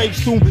a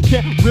slave's tomb.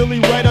 Can't really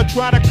write or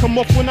try to come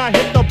off when I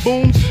hit the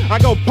booms. I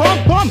go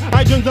pum pum,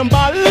 I drink them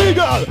by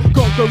legal.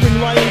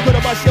 Conquering lion, good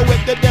about you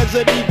with the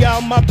desert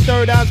eagle. My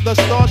third eye's the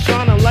star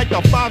shining like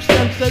the 5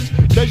 senses.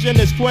 Vision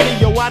is 20,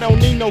 yo, I don't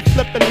need no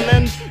flipping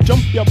lens.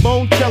 Jump your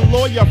bone, tell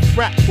all your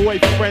frat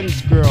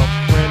boyfriends,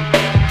 girlfriend.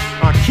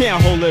 I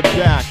can't hold it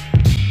back.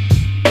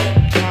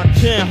 I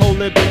can't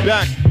hold it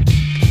back.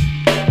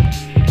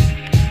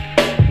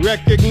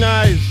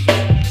 Recognize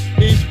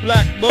East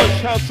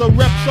Flatbush, House of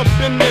Reps up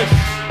in this.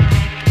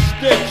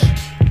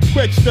 Stitch,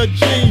 Quicks the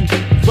G,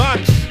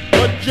 Vox,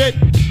 Legit,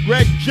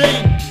 Greg G.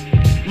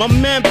 My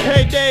man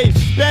Payday,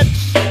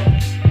 Spence.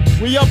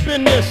 We up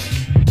in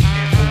this.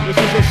 This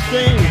is a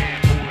sting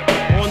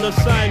on the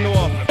sign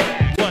off.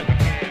 What?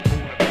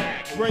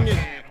 Bring it.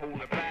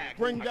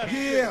 Bring that.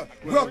 Yeah,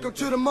 welcome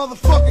to the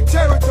motherfucking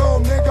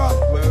Terradome, nigga.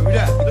 Where we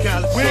at?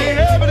 We ain't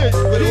having it.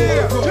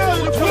 Yeah, tell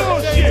the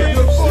bullshit.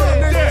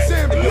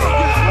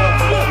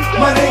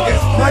 My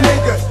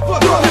niggas,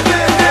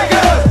 Brooklyn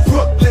niggas.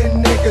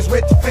 Brooklyn niggas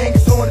with the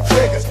fingers on the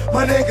triggers.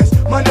 My niggas,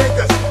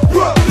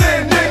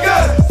 Brooklyn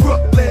niggas.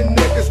 Brooklyn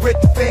niggas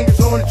with the fingers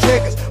on the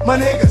triggers. My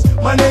niggas,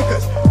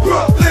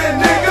 Brooklyn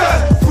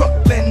niggas.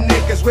 Brooklyn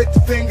niggas with the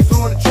fingers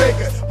on the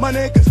triggers. My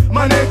niggas,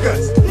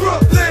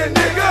 Brooklyn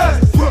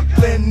niggas.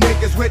 Brooklyn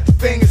niggas with the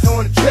fingers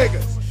on the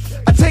triggers.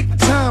 I take the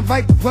time,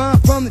 write the rhyme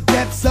from the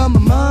depths of my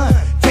mind.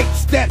 Take the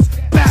steps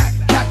back,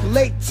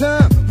 calculate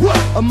time. What?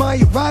 On my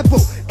arrival,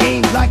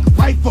 aim like a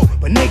rifle,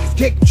 but niggas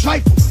kick a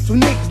trifle. So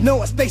niggas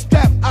know I stay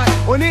strapped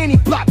on any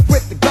block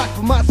with the Glock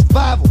for my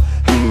survival.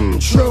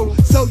 True,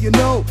 so you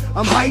know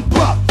I'm hype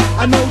up.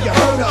 I know you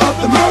heard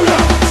of the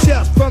murder.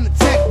 Shells from the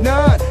Tech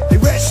 9, they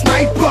red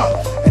sniper.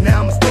 And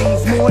now my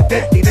stings more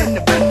deadly than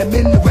the venom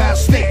in the round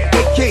snake.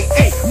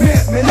 AKA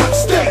man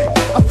upstate.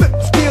 I flip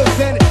the skills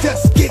and it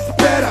just gets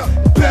better.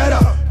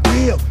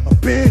 Real, a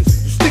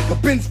Benz, you stick a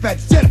Benz fat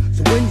cheddar.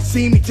 So when you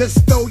see me,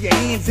 just throw your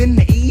hands in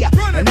the air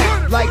and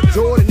act like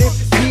Jordan if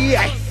it's here.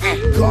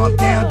 Calm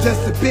down,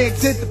 just a big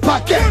hit the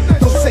pocket.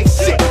 Don't say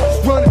shit,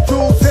 just run the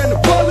jewels and the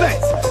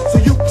bullets. So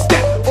you can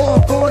step, or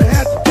I'm gonna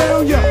have to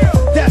down ya.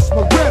 That's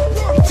my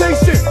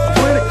reputation.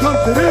 When it comes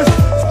to this,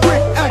 it's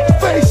quick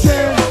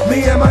activation.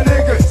 Me and my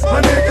niggas,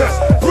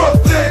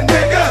 Brooklyn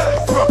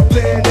niggas.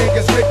 Brooklyn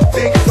niggas with the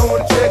fingers on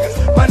the triggers.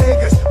 My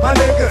niggas,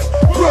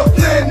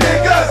 Brooklyn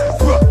niggas.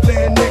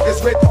 Brooklyn niggas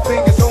with the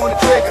fingers on the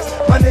triggers.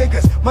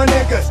 My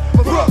niggas,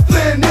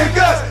 Brooklyn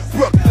niggas.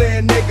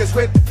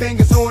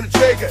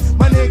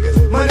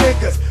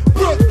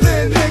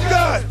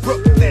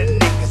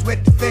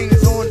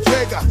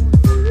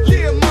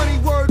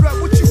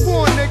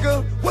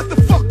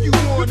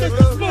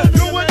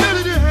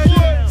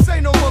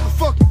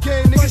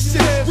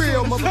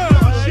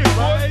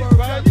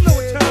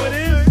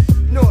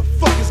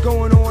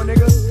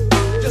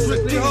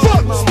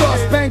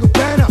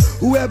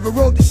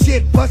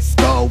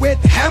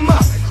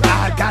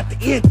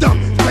 anthem,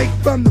 straight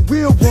from the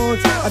real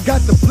ones. I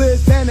got the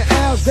Blizz and the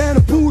Owls and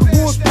the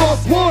Vooodu ones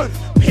plus one.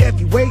 I'm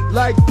heavyweight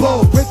like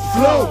Bo with the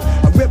flow.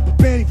 I rip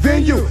up any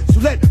venue, so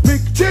let me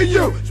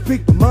continue.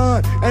 Speak my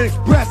mind and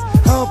express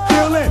how I'm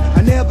feeling.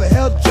 I never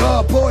held a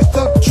job, boy,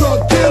 stuck to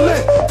drug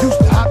dealing. Used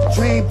to hop the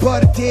train,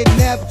 but I didn't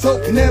have a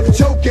token, never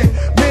choking.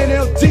 Man,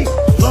 LD,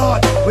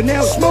 Lord, but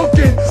now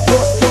smoking.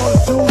 Lost all the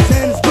tools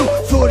and his loot,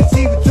 so they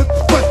even took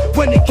the front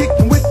when they kicked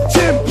him with the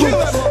gym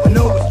boots. I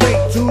know it's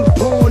late to the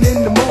porn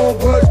in the mall,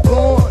 words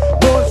born.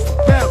 Boys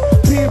found,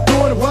 being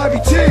born a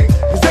YBT,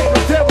 cause ain't no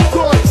devil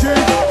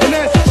quarantine, and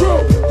that's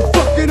true. The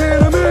fucking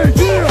enemy,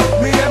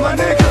 yeah. Me and my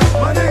niggas,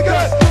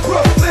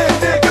 Brooklyn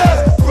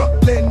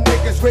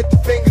niggas with the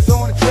fingers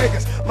on the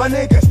triggers. My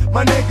niggas,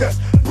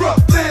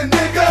 Brooklyn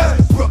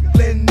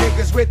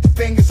niggas with the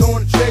fingers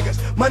on the triggers.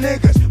 My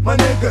niggas,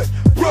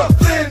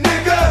 Brooklyn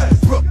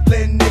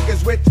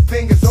niggas with the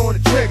fingers on the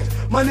triggers.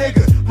 My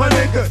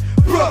niggas,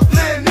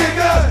 Brooklyn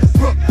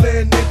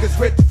niggas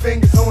with the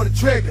fingers on the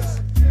triggers.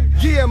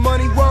 Yeah,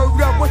 money,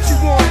 word up, what you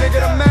want, nigga,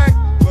 the Mac?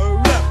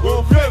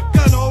 Word up,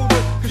 gun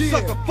holder, cause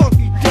suck a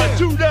funky dick.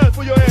 2 down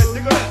for your ass,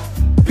 nigga.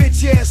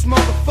 Bitch ass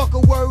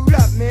motherfucker, word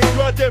up, man.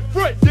 You out there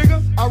front,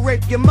 nigga. I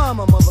rape your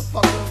mama,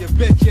 motherfucker. Your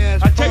bitch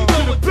ass. I take you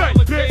to the back,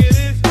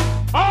 bitch.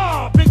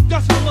 Ah, big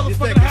dust in the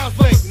motherfucking house,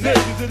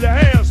 niggas in the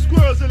house,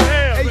 squirrels in the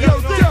house. Hey,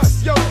 yo,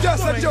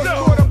 Dust, I just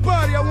caught a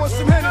body. I want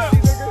some Hennessy,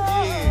 nigga.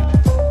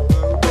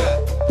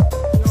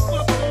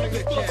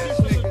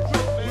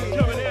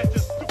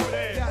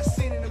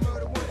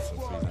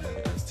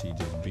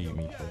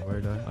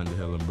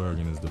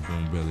 Is the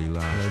Boom Billy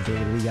Live. Yo,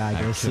 we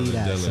gotta go see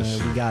that,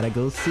 son. We gotta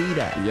go see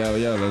that.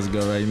 Yo, let's go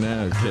right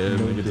now, kid.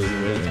 Look at this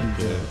rhythm,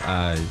 kid.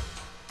 Eyez.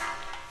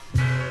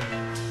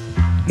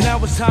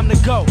 Now it's time to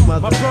go. My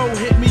bro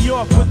hit me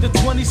off with the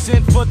 20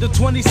 cent for the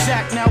 20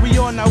 sack. Now we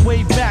on our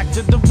way back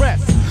to the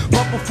rest.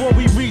 But before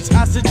we reach,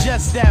 I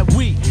suggest that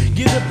we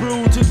get a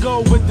brew to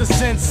go with the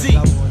Sensi.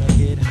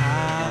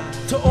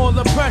 To all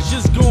the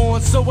pressure's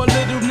gone, so a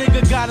little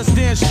nigga gotta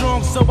stand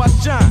strong, so I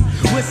shine.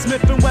 With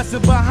Smith and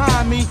Wesson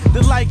behind me,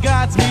 the light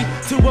guides me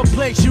to a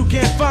place you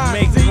can't find.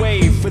 Make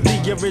way for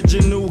the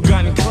original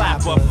gun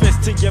clapper.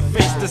 Fist to your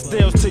face, the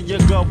steels to your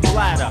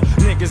gallbladder.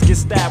 Niggas get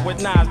stabbed with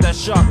knives that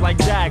sharp like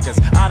daggers.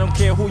 I don't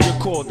care who you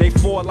call, they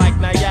fall like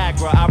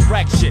Niagara. I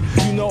wreck shit,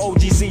 you know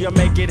OGC will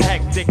make it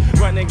hectic.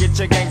 Run and get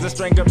your gangs and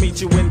stranger,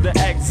 meet you in the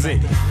exit.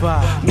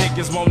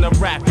 Niggas wanna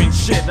rap and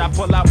shit, I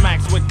pull out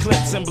Max with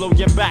clips and blow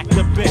your back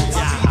to bits.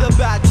 I be the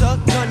batter,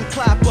 gun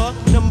clapper,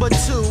 number 2.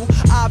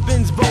 I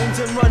bends bones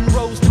and run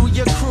rows through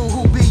your crew.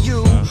 Who be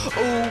you?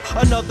 Ooh,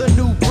 another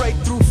new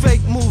breakthrough.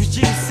 Fake moves,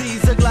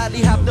 GCs will gladly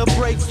have to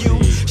break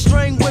you.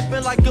 String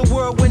whipping like a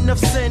whirlwind of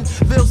sin.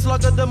 Bill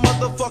Slugger, the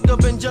motherfucker,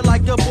 bend you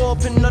like a ball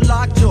pin the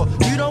lockjaw.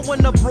 You don't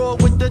wanna brawl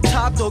with the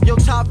top dog, your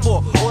top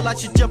 4. All that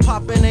shit you're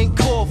popping ain't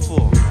called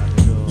for.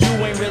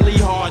 You ain't really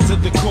hard to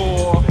the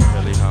core.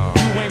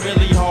 You ain't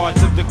really hard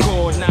to the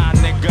core, nah,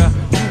 nigga.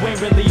 You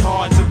ain't really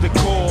hard to the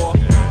core.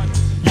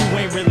 You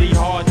ain't really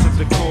hard to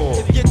the core.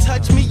 If you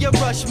touch me, you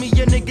rush me,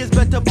 your niggas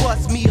better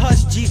bust me.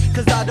 Hush G,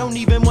 cause I don't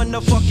even wanna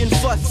fucking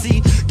fuss.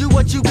 See, do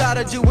what you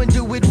gotta do and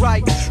do it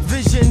right.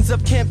 Visions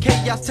of Camp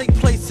Chaos take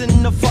place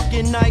in the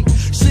fucking night.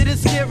 Shit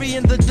is scary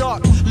in the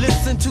dark.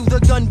 Listen to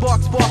the gun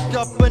barks, barked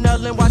up an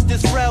L and watch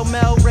this frail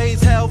Mel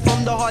raise hell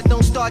from the heart.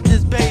 Don't start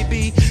this,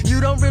 baby. You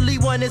don't really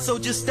want it, so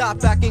just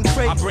stop acting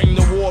crazy. I bring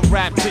the war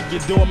rap to your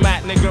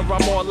doormat, nigga.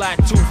 I'm all like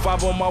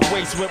 2-5 on my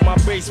waist with my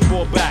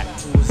baseball bat.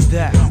 Who's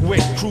that?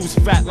 With crews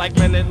fat like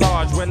men at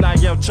large. When I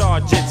yell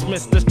charge, it's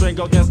Mr. String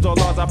against all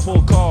odds. I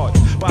pull cards.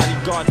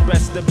 Bodyguards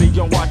best to be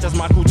on watch as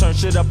my crew turn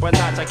shit up a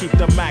notch. I keep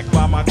the Mac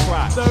by my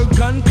crotch. Third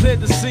gun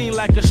cleared the scene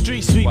like a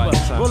street sweeper.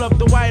 Roll up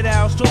the White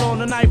House, stroll on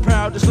the night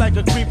proud, just like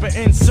a creeper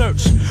in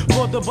search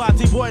for the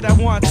body boy that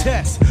want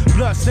test.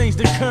 Blood stains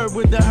the curb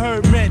with the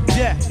herb meant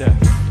death.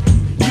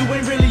 You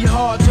ain't really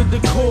hard to the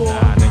core.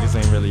 Nah, niggas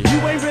ain't really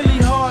hard. You ain't really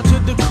hard to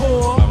the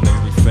core. Some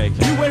niggas be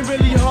faking. You ain't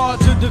really hard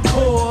to the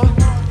core.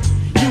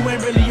 You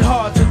ain't really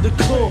hard to the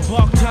core.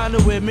 Bucktown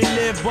where me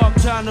live,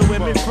 Bucktown where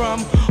me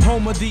from.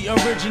 Home of the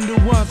original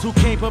ones who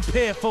came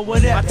prepared for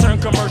whatever. I turn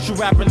commercial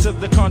rap into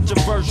the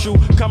controversial.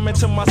 Come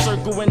into my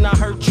circle and I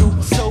hurt you.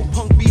 So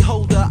punk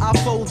beholder, I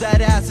fold that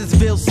ass as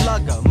Bill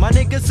Slugger. My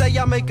niggas say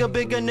I make a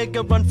bigger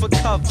nigga run for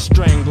cover.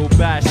 Strangle,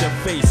 bash your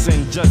face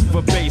in just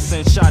for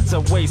basing. Shots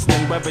are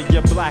wasting whether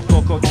you're black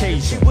or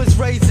Caucasian. She was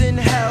raised in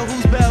hell,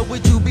 whose bell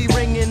would you be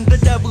ringing? The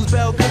devil's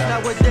bell, cause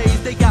nowadays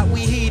they got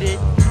we heated.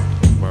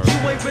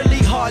 You ain't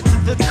really hard to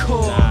the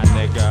core. Nah,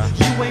 nigga.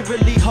 You ain't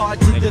really hard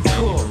to the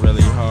core. Ain't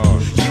really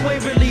hard. You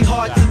ain't really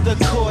hard to the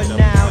core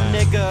now,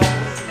 nigga.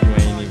 You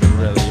ain't even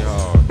really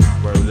hard.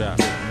 Word up.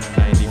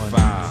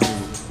 95.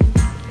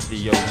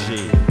 DOG.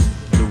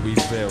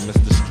 Louisville,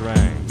 Mr.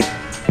 Strange.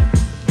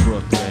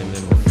 Brooklyn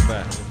in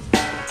effect.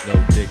 No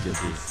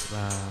diggity.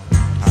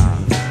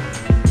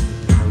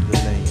 No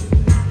delay.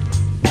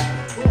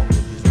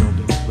 Niggas don't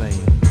be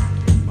playing.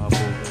 My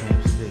boy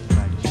can't stick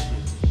like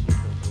shit.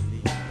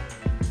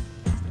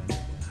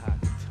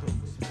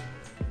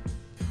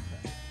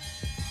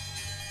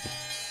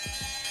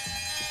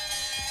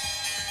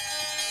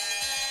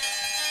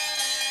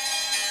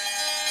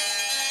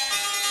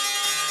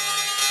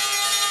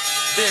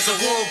 There's a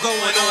war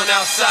going on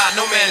outside,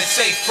 no man is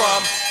safe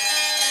from.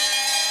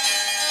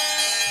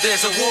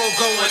 There's a war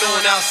going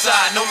on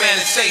outside, no man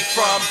is safe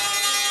from.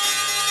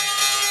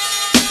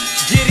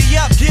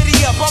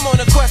 Giddy up, I'm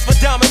on a quest for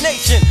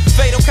domination.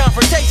 Fatal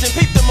confrontation,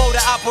 peep the mode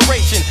of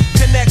operation.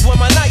 Connect when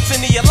my knights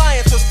in the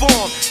alliance was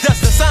formed. Thus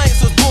the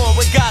science was born,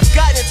 with God's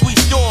guidance we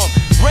storm.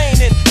 Reign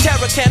in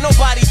terror, can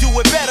nobody do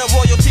it better.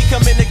 Royalty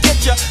coming to get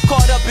ya,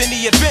 caught up in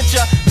the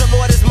adventure. The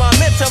Lord is my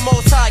mentor,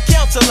 most high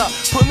counselor.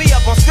 Put me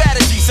up on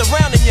strategy,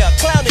 surrounding ya,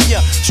 clowning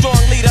ya. Strong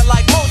leader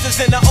like Moses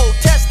in the Old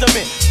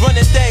Testament.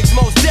 Running things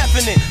most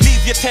definite,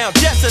 leave your town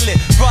desolate.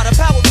 Brought a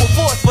powerful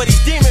force for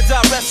these demons I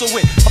wrestle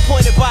with.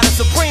 Appointed by the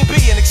supreme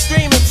being,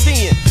 extreme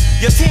MCing.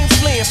 Your team's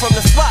fleeing from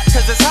the spot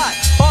cause it's hot.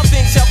 All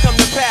things shall come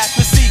to pass,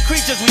 we see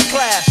creatures we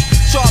clash.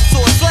 Sharp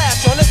sword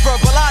slash on this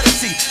verbal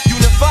odyssey.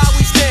 Unify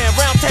we stand,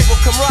 round table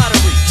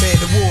camaraderie. Man,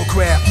 the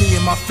warcraft, me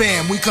and my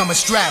fam, we coming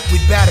strapped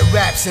with battle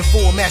raps and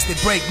formats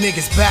that break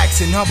niggas'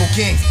 backs. And humble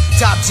kings,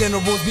 top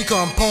generals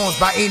become pawns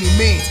by any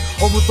means.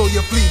 Overthrow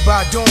your fleet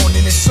by dawn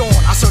and it's on.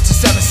 I search the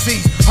 7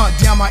 seas, hunt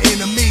down my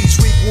enemies.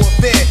 Reap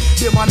warfare,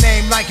 build my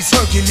name like it's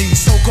Hercules.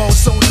 So-called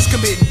soldiers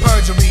committing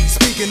perjury,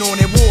 speaking on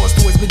their war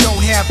stories, but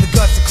don't have the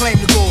guts to claim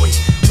the glory.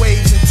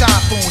 Waves and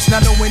typhoons,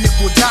 not knowing if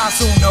we'll die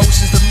soon. The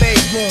oceans have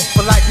made room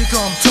for life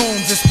become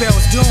tombs and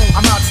spells doom.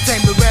 I'm out to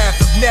tame the wrath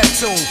of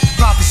Neptune.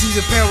 Prophecies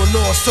of peril,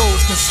 lost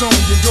souls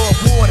consumed in dark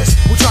waters.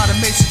 We'll try to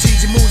make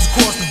strategic moves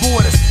across the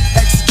borders.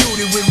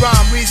 Executed with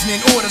rhyme, reason,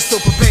 and order.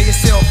 So prepare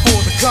yourself for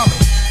the coming.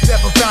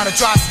 Never found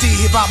atrocity,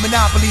 hip-hop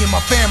monopoly, and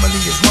my family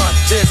is running.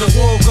 There's a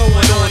war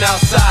going on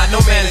outside, no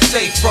man is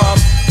safe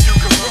from. You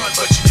can run,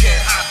 but you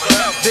can't hide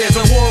forever. There's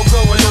a war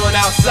going on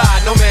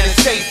outside, no man is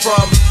safe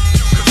from.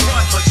 You can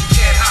run, but you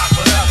can't hide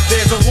forever.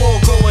 There's a war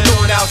going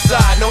on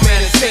outside, no man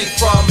is safe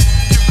from.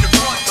 You can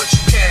run, but you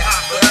can't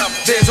hide forever.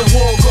 There's a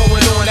war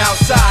going on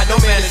outside, no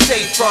man is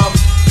safe from.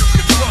 You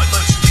can run,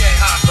 but you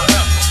can't hide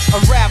forever.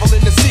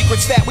 Unraveling the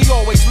secrets that we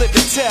always live to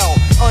tell.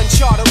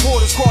 Uncharted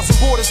waters, crossing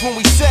borders when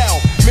we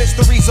sell.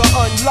 Mysteries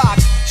are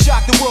unlocked.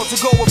 Shock the world to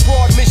go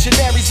abroad.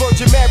 Missionaries,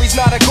 Virgin Mary's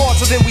not a god,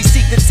 so then we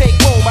seek to take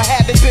home. I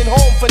haven't been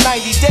home for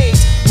 90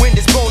 days.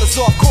 Wind is blowing us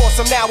off course.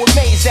 I'm now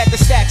amazed at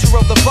the stature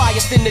of the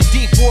Leviathan, the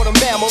deep water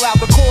mammal. Out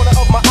the corner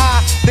of my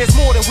eye, there's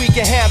more than we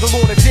can handle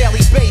on a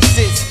daily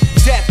basis.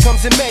 Death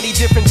comes in many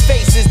different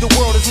faces. The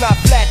world is not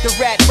flat, the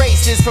rat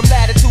races from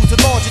latitude to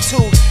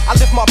longitude. I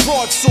lift my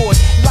broadsword,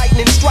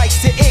 lightning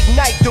strikes to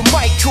ignite the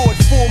mic cord.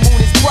 Full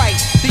moon is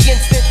bright, the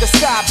instant the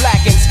sky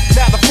blackens.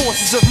 Now the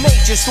forces of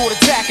nature start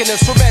attacking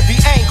us from every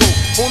angle.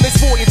 On this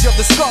voyage of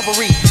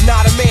discovery,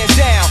 not a man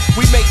down,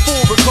 we make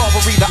full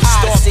recovery. The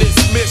Odyssey. Start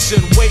this mission,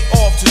 way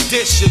off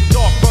tradition.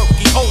 Dark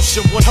murky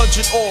ocean, 100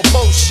 all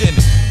motion.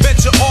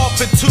 Venture off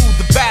into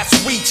the vast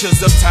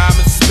reaches of time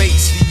and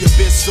space. The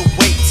abyss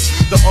awaits.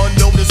 The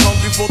unknown is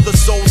hungry for the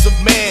souls of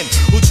men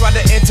who try to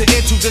enter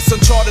into this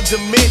uncharted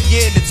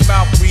dominion. Its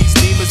mouth breeds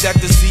demons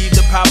that deceive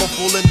the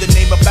powerful in the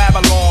name of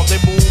Babylon. Their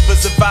move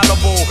is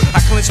infallible.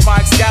 I clench my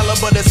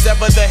Excalibur to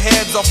sever the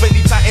heads off any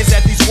titans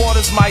that these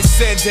waters might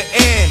send to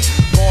end.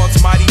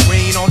 God's mighty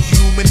reign on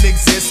human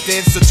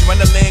existence.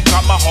 Adrenaline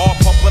got my heart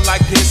pumping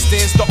like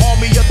pistons. The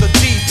army of the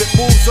deep, it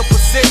moves of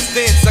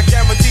persistence. I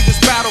guarantee this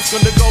battle's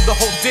gonna go the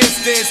whole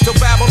distance. Till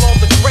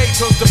Babylon the great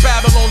turns to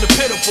Babylon the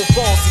pitiful.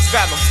 Falls 6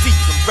 fathoms deep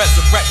and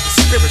resurrect the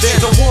spirit.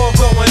 There's a war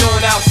going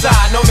on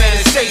outside, no man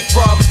is safe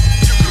from.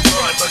 You can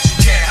run, but you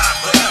can't hide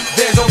forever.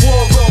 There's a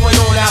war going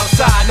on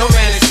outside, no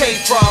man is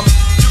safe from.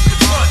 You can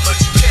run,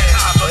 but you can't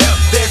hide forever.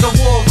 There's a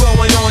war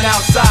going on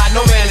outside,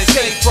 no man is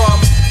safe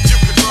from. You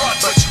can run,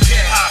 but you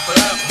can't hide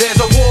forever. There's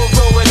a war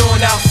going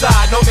on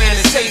outside, no man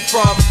is safe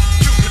from.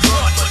 You can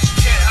run, but you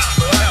can't hide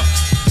forever.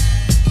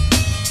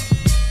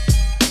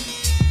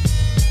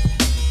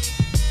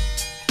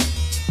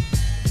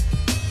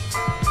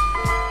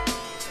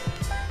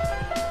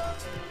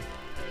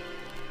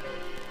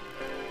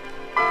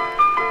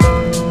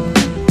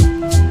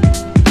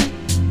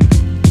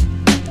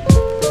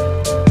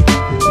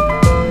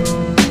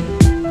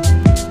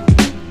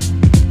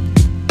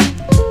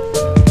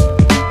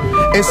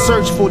 In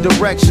search for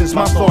directions,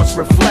 my thoughts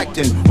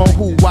reflecting on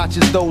who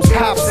watches those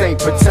cops ain't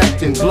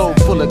protecting. Globe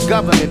full of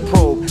government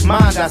probe,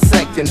 mind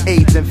dissecting,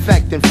 AIDS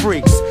infecting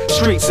freaks,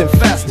 streets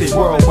infested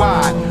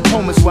worldwide.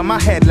 Home is where my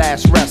head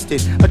last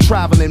rested. A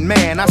traveling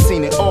man, I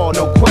seen it all,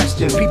 no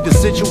question. Peep the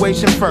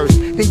situation first,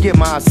 then give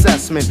my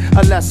assessment.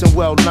 A lesson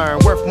well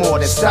learned, worth more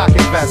than stock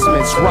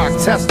investments. Rock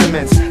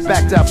testaments,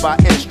 backed up by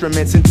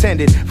instruments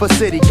intended for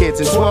city kids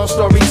in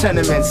 12-story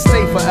tenements.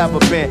 Stay forever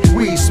bent,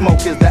 weed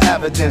smoke is the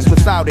evidence.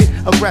 Without it,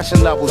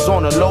 aggression levels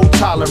on a low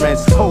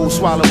tolerance. Hoes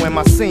swallowing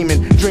my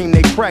semen, dream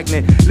they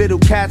pregnant. Little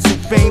cats who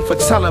fiend for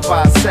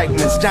televised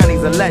segments.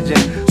 Johnny's a legend,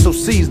 so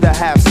seize the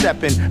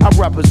half-stepping. I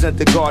represent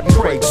the garden,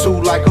 pray to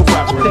like a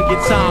reverend. Take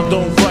your time,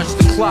 don't rush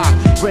the clock.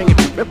 Bring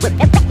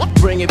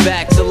it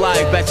back to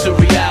life, back to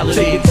reality.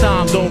 Take your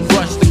time, don't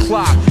rush the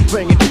clock.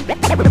 Bring it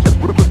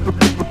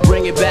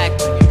back.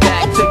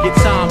 Take your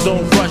time,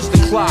 don't rush the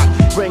clock.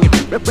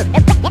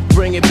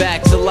 Bring it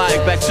back to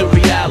life, back to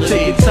reality.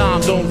 Take your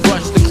time, don't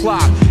rush the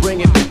clock.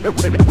 Bring it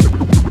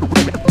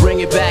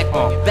it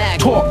back, back.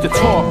 Talk the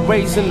talk,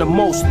 raising the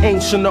most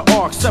ancient of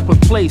arcs.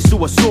 Separate place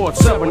to a sword,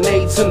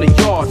 serenades in the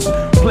yards.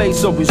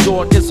 Place of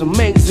resort is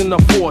amazing,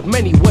 afford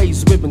many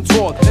ways we've been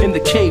taught. In the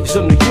caves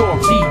of New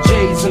York,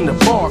 DJs in the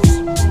parks.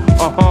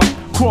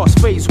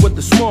 Crossface with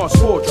the smarts,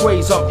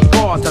 portrays of the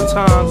guards at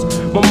times.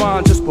 My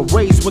mind just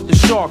parades with the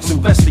sharks,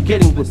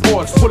 investigating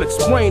reports, full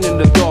explain in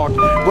the dark.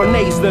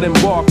 Grenades that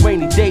embark,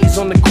 rainy days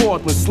on the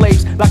court when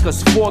slaves like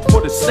us fought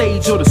for the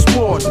stage or the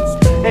sport.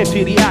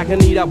 Empty the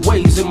agony that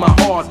weighs in my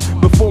heart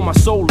before my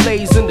soul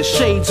lays in the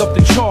shades of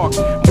the chalk.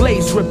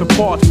 Blaze rip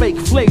apart, fake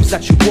flames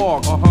that you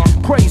walk.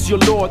 Praise your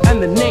Lord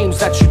and the names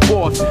that you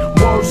bought.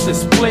 Words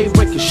display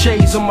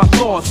ricochets in my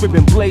thoughts. We've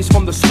been blazed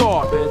from the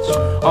start, bitch.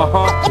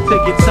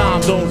 Take your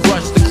time, don't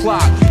rush the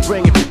clock.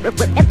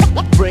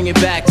 Bring it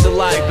back to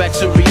life, back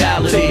to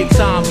reality. Take your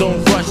time,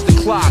 don't rush the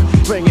clock.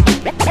 Bring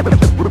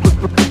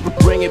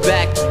it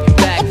back,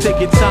 back. Take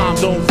your time,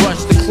 don't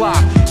rush the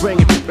clock.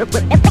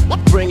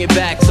 Bring it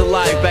back to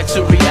life, back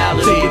to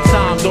reality. Take your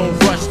time, don't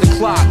rush the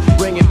clock.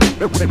 Bring it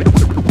back.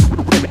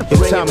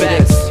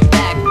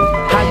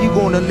 How you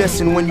gonna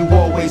listen when you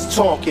always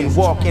talking?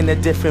 Walking a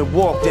different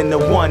walk than the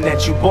one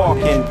that you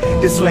barking.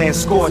 This land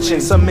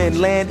scorching, some men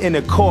land in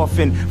a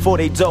coffin for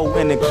they dough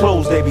and the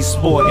clothes they be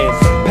sporting.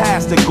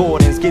 Past the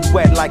Gordons, get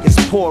wet like it's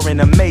pouring.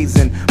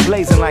 Amazing,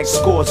 blazing like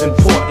scores in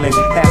Portland.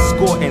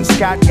 Escorting,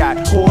 Scott got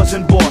whores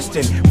in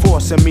Boston,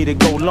 forcing me to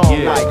go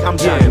long like I'm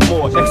Johnny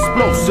Morton.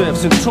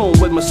 Explosives in tune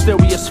with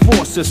mysterious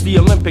forces. The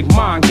Olympic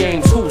mind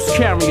games, who's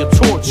carrying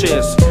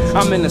torches?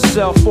 I'm in a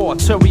cell for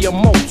ulterior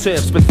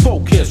motives, but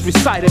focused,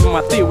 reciting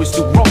my theories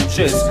through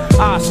roaches.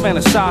 Eyes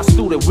fantasize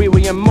through the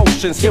weary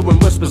emotions, hearing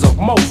whispers of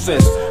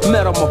Moses,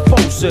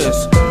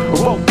 metamorphosis.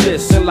 Wrote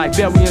this and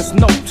Liberians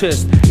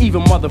noticed,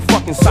 even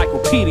motherfucking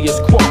encyclopedias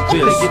quote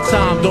this. Take your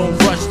time, don't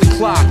rush the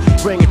clock.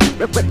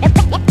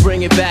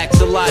 Bring it back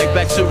to life,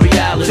 back to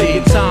reality. Take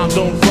your time,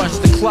 don't rush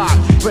the clock.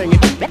 Bring it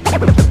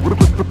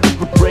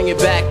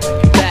back,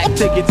 back.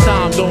 Take your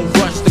time, don't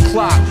rush the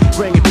clock.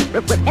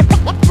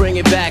 Bring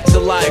it back to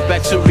life,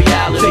 back to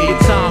reality. Take your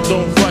time,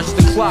 don't rush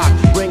the clock.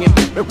 Bring it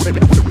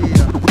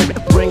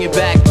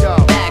back,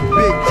 back.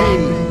 Big D,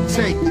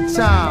 take your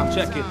time.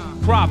 Check it.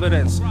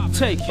 Providence,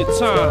 take your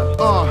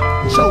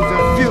time. Chosen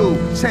few,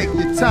 take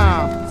your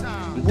time.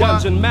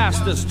 Dungeon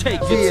Masters,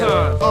 take your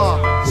time.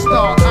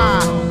 Star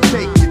Eye,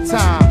 take your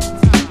time.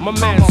 My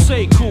man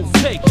Sekou,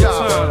 take your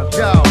time.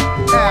 Yo,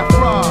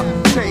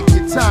 Afra, take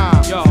your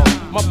time. Yo,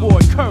 my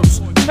boy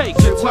Curse, take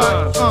your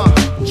time.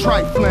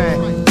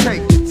 Trifling,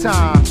 take your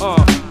time.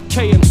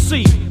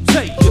 KMC,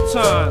 take your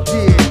time.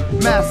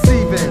 Yeah,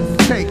 Massive,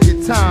 take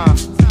your time.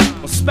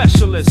 A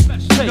specialist,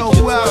 take your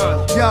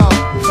time. Yo,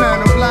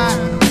 Phantom Black,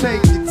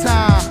 take your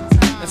time.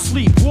 And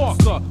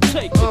Sleepwalker,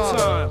 take your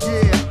time.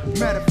 Yeah,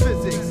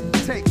 Metaphysics,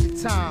 take your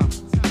time.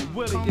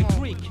 Willie the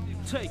Greek,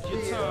 take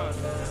your time.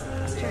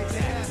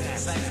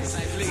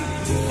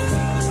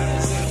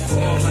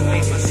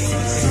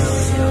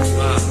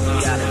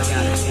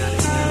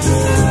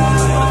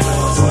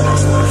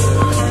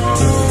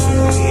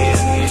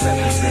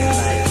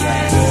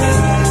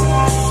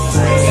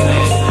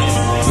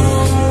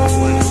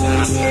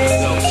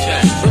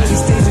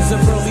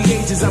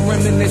 I'm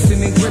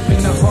reminiscing and gripping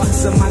the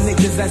hearts of my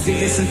niggas as they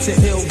listen to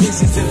ill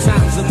visions in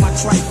times of my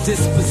trite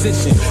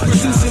disposition.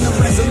 Producing a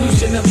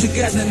resolution of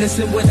togetherness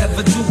and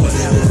whatever do it.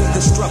 Living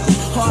the struggle,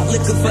 hard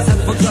liquor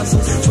forever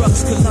guzzle.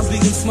 Drugs,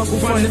 Colombian smuggle,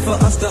 running for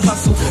us to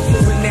hustle.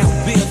 Pouring out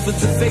beer for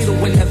the fatal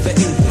whenever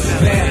able.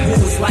 Bad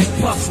boys like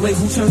Puffs,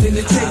 label turning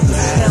the table.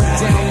 Held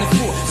down the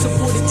floor,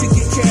 supported to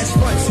get cash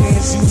fronts.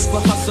 Hands used for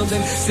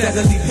hustling,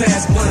 steadily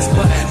past months.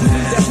 But we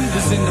knew that we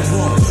was in the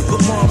wrong. But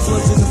Mobb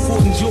wasn't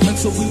affording Jordan,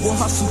 so we will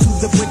hustle to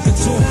the break of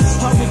dawn.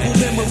 Horrible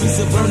memories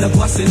of burner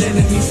busting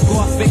enemies.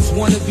 Scarface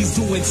wannabes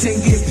doing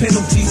 10-year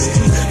penalties.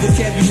 Street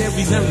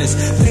vocabulary learners.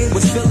 Pain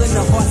was filling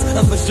the hearts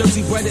of us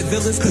Jersey bred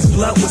villains, cause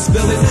blood was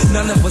spilling.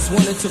 None of us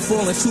wanted to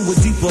fall into a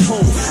deeper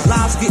hole.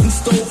 Lives getting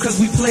stole cause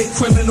we played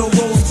criminal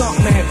roles. Thought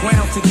mad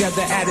ground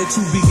together,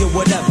 attitude being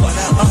whatever.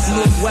 Up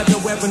north weather,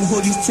 wearing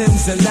hoodies,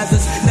 Timbs and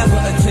leathers. Never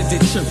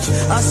attended church.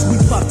 Us, we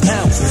fucked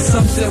L's.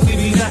 Some said we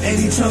be nothing,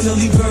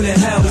 eternally burning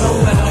hell. Oh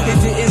well, it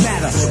didn't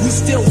matter. We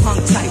still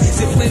hung tight.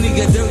 Did plenty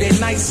of dirty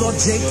nights or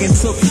Jake and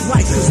took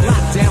flight. Cause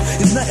lockdown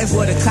is nothing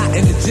but a cot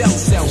in the jail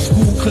cell.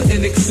 School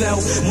couldn't excel.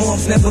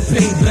 Moms never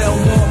paid bail.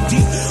 Mobb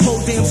deep.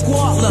 Whole damn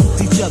squad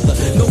loved each other.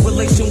 No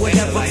relation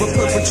whatever, but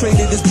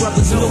perpetrated as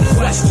brothers. No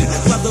question.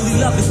 Brotherly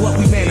love is what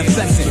we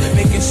manifesting.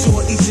 Making sure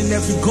each and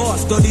every guard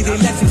study their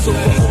lessons. So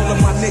for all of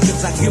my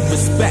niggas, I give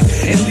respect.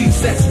 And leave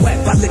sex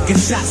wet by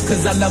licking shots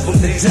cause I love them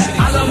to death.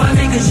 I love my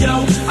niggas,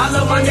 yo. I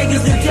love my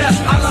niggas to death.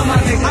 I love my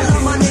niggas. I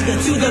love my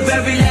niggas to the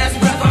very last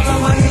breath. I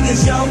love my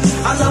niggas, yo.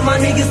 I love my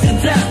niggas to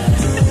death.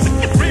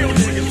 Real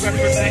niggas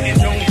representing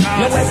don't die.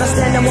 Now as I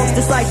stand amongst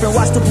the cipher,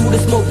 watch the Buddha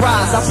smoke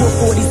rise. I pour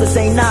 40s the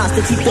same knives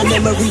to keep the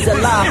memories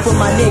alive. For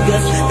my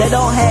niggas that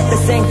all had the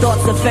same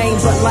thoughts of fame,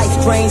 but life's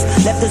drains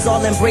left us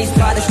all embraced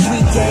by the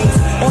street gangs.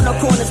 On the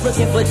corners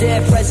looking for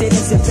dead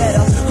presidents and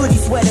better hoodie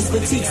sweaters,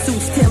 fatigue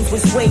suits, Timbs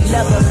with suede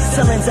leather,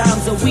 selling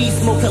dimes of weed,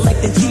 smoke,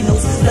 collecting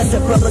Chinos.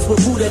 Blessed brothers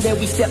with Buddha, then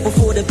we step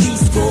before the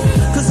beast school.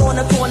 Cause on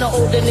the corner,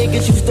 older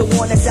niggas used to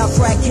warn us out,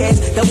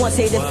 crackheads that once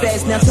hated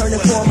feds, now turn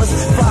informers.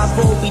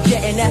 5-0, we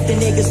jetting after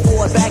niggas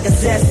for a bag of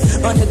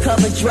zest.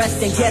 Undercover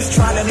dressed and guests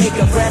trying to make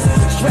a rest.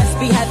 Stress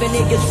be having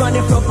niggas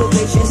running from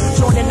probation,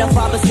 joining the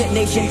 5%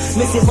 nation,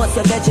 missing months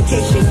of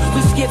education.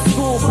 We skipped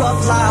school,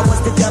 puff lie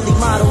was the deli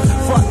model.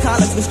 Fuck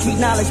college with street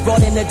knowledge,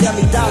 brought in the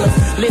deli dollars.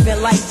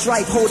 Living life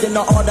tripe, holding the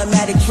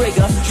automatic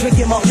trigger.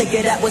 Drinking more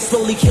liquor that was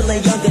slowly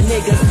killing younger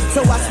niggas.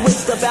 So I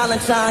switched to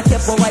Valentine,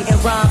 kept on writing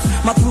rhymes.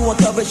 My crew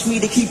encouraged me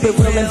to keep it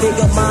real and big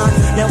of mine.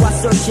 Now I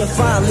search and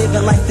find,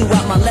 living life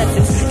throughout my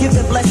lessons.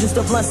 Giving blessings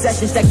to blunt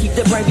sessions that keep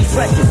the brain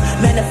refreshing.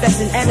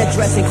 Manifesting and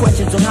addressing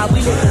questions on how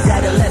we live as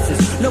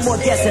adolescents. No more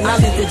guessing, I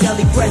live the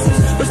jelly presence.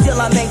 But still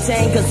I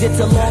maintain, cause it's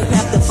a long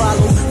path to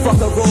follow.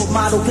 Fuck a role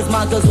model, cause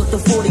my girls with the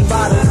 40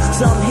 bottle.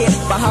 Some hit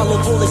by hollow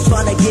bullets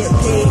trying to get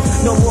paid.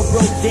 No more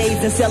broke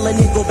days and selling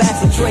nickel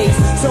backs and trades.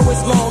 So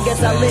as long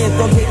as I live,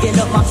 I'm picking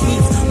up my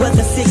feet.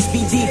 Whether 6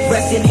 feet deep,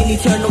 resting in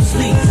eternal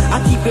sleep.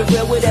 I keep it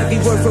real with every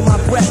word from my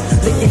breath.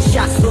 Licking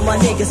shots for my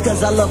niggas,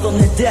 cause I love them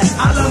to death.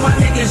 I love my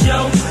niggas,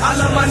 yo. I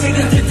love my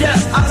niggas to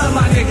death. I love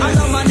my niggas. I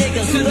love my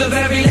niggas to the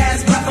very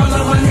last breath. I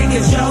love my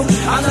niggas, yo.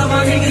 I love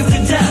my niggas to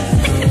death.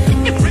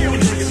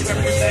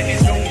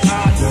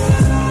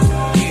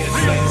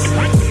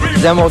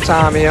 Demo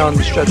time here on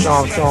the Stretch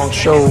Armstrong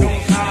Show.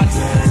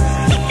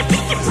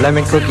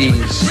 Lemon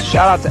cookies.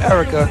 Shout out to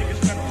Erica,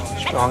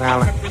 Strong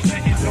Island.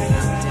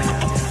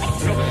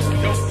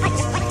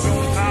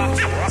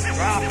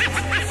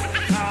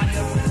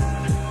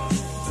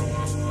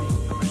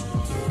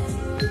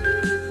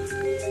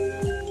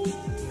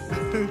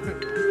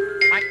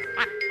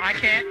 I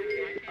can't.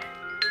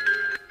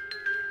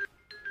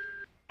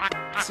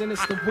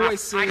 Sinister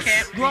Voicez.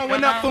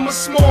 Growing up from a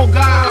small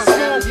guy,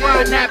 small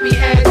grind, nappy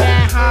head,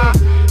 mad high.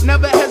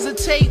 Never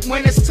hesitate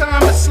when it's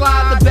time to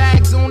slide. The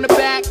bags on the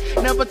back,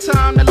 never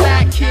time to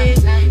lack, kid.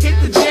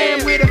 Hit the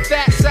jam with a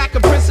fat sack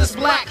of Princess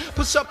Black.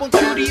 Push up on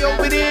cutie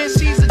over there,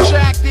 she's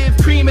attractive.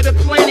 Cream of the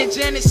planet,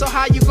 Janet, so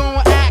how you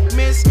gonna act,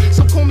 miss?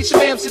 Some call me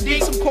Shabam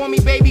Sadiq, some call me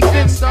Baby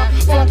Finster.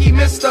 Funky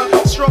mister,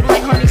 stroke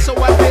like honey, so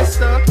I pissed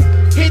her.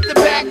 Hit the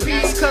back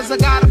piece, cause I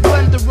got a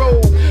blender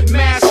roll.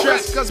 Mad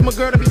stress, cause my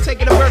girl to be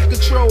taking the birth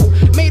control.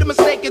 Made a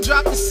mistake and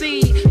dropped the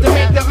seed to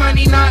make the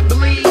honey not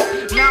bleed.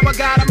 Now I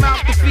got a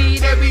mouth to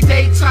feed,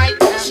 everyday tight.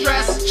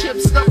 Stress, chip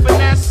stuff,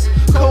 finesse.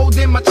 Cold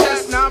in my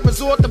chest, now I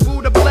resort to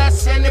Buddha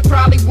bless. And it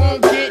probably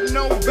won't get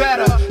no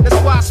better.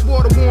 That's why I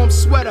sport a warm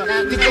sweater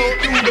to go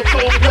through the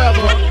cold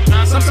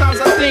weather. Sometimes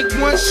I think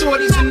one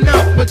shorty's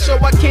enough, but yo,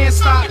 I can't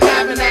stop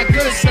having that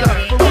good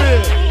stuff, for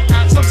real.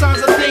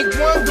 Sometimes I think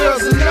one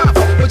girl's enough,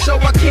 but yo,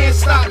 I can't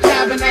stop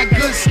having that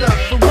good stuff,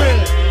 for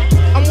real.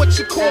 I'm what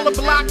you call a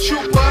block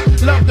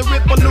trooper, love to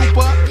rip a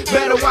looper.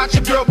 Better watch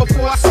your girl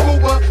before I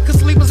scoop her, cause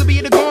sleepers will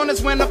be the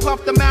goners when I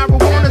puff the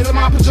marijuanas in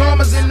my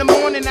pajamas in the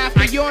morning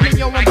after yawning,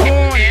 yo, I'm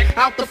born.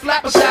 Out the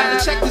Flatbush, I had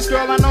to check this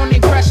girl, I know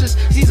named Precious.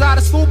 She's out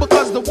of school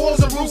because the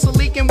walls of roofs are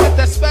leaking with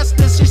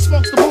asbestos. She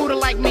smokes the Buddha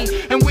like me,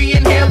 and we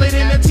inhale it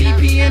in the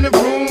TP in the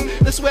room.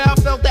 That's where I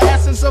felt the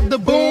essence of the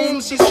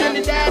boom. She's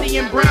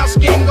Trinidadian, brown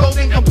skin,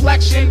 golden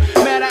complexion.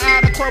 Met her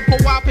at a club,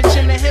 po-op,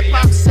 pitching the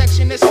hip-hop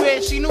section. That's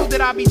where she knew that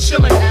I'd be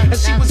chilling, and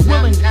she was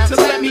willing to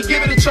let me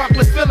give it a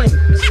chocolate filling.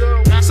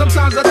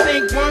 Sometimes I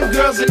think one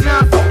girl's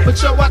enough,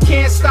 but yo, I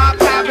can't stop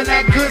having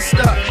that good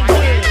stuff.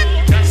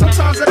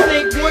 Sometimes I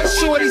think one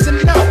shorty's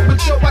enough,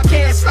 but yo, I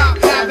can't stop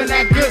having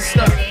that good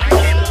stuff.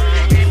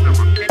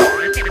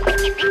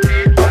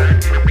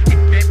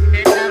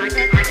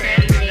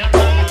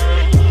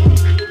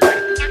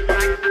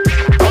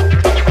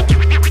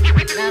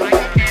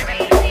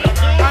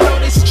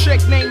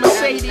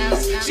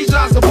 She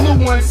drives a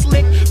blue one,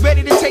 slick,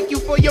 ready to take you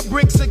for your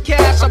bricks of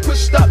cash. I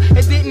pushed up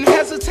and didn't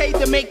hesitate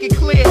to make it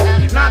clear.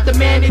 Not the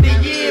man of the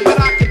year, but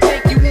I could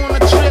take you on a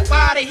trip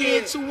out of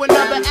here to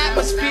another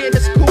atmosphere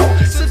that's cool.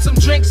 Sip some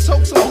drinks,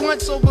 toke some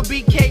blunts over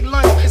BK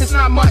lunch. It's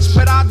not much,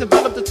 but I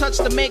developed a touch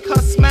to make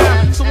her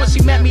smile. So when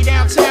she met me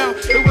downtown,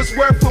 it was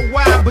worth a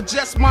while, but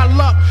just my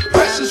luck.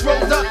 Precious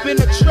rolled up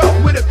in a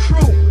truck with a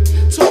crew.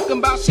 Talking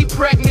about she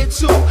pregnant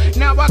too.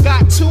 Now I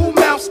got 2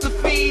 mouths to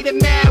feed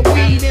and mad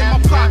weed in my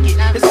pocket.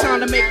 It's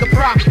time to make a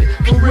profit,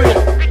 for real.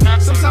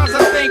 Sometimes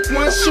I think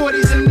one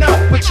shorty's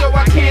enough, but yo,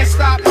 I can't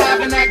stop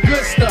having that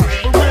good stuff,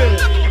 for real.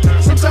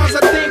 Sometimes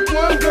I think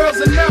one girl's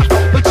enough,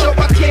 but yo,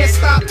 I can't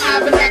stop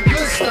having that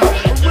good stuff,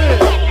 for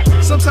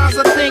real. Sometimes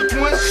I think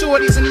one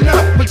shorty's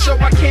enough, but yo,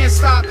 I can't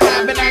stop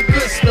having that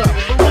good stuff,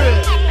 for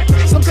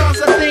real. Sometimes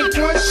I think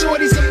one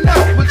shorty's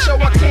enough, but yo,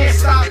 I can't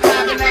stop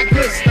having that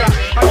good stuff.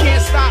 I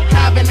can't stop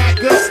having that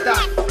good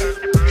stuff.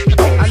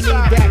 I need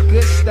that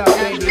good stuff,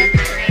 baby.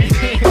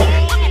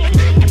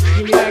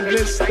 Give me that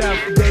good stuff,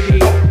 baby.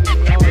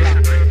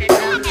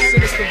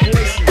 Sinister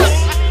Voicez.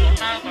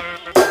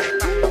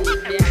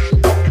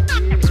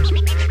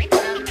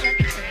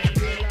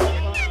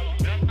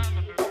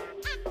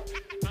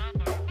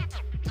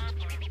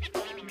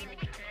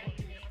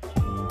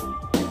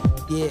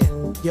 Yeah,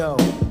 yo.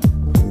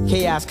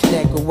 Chaos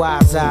connect with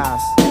wise eyes.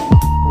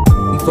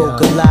 We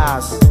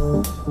vocalize.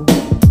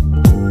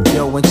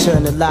 Yo,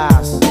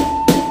 internalize.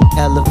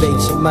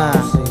 Elevate your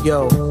mind.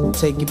 Yo,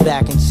 take you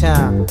back in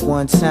time.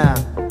 One time.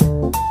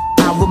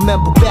 I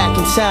remember back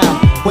in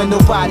time when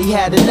nobody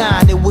had a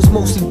nine. It was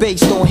mostly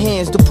based on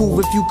hands to prove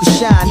if you could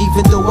shine.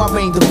 Even though I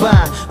reign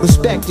divine,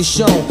 respect is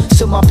shown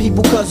to my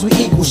people cause we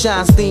equal.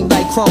 Shines steam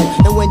like chrome.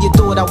 And when you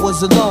thought I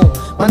was alone,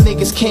 my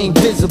niggas came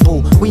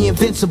visible. We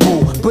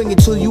invincible, bring it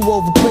to you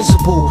over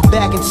principle.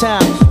 Back in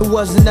time, it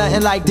wasn't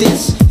nothing like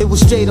this. It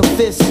was straight up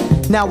fists.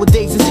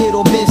 Nowadays it's hit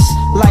or miss.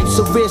 Life's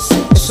a risk,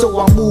 and so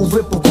I move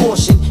with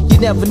precaution. You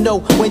never know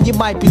when you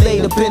might be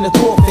laid up in a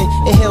coffin.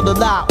 Inhaled a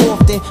lot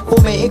often,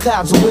 formatting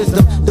clouds of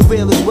wisdom. The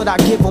real is what I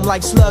give them,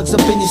 like slugs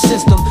up in your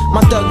system.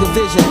 My thug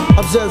division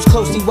observes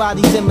closely while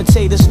these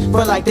imitators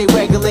run like they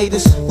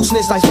regulators, who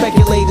snitch like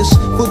speculators.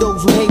 For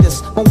those who hate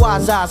us, my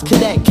wise eyes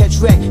connect, catch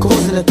wreck,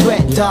 causing a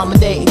threat,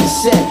 dominating the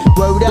set.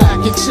 Word up.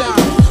 Back in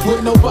time,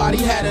 when nobody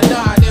had a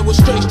nine, it was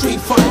straight street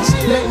fights,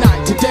 late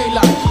night to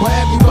daylight, where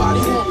everybody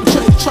want to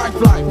trade tripe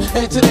life.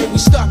 And today we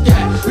stuck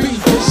at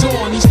beef is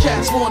on, these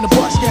cats want to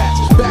bust cats.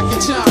 Back in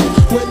time,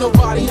 when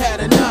nobody had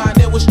a nine,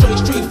 it was straight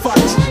street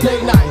fights,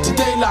 late night to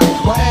daylight,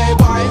 where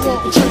everybody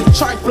want to trade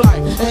tripe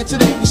life. And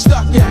today we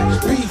stuck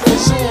at beef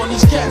is on,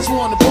 these cats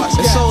want to bust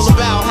cats. It's all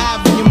about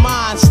having your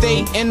mind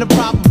state in the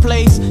proper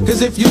place.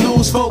 Cause if you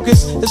lose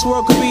focus, this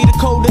world could be the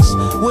coldest.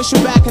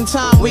 Wishing back in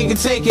time we could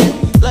take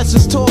it.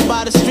 Lessons taught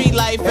by the street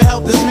life and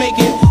helped us make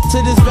it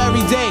to this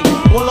very day.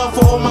 One love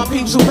for all my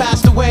peeps who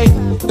passed away.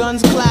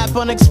 Guns clap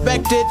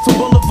unexpected, from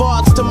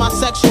boulevards to my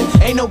section.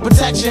 Ain't no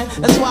protection,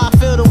 that's why I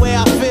feel the way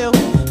I feel.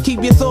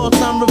 Keep your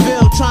thoughts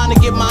unrevealed, trying to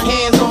get my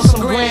hands on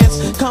some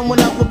grants. Coming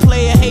up with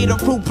player hater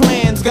proof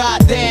plans,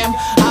 goddamn.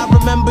 I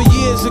remember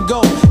years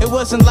ago, it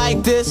wasn't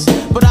like this,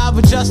 but I've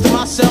adjusted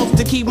myself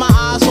to keep my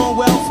eyes on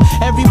wealth.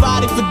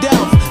 Everybody for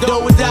death, do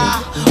or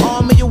die.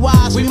 Arm of your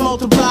wise, we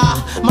multiply.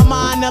 My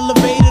mind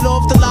elevated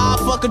off the line,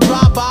 fuck a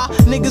drive-by.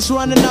 Niggas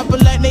running up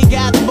and letting they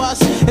gas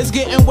bust. It's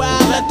getting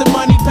wild, let the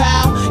money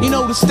pile. You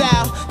know the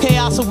style,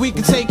 chaos so we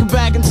can take it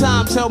back in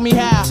time. Tell me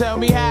how, tell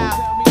me how.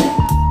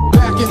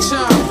 Back in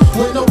time,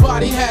 when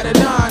nobody had a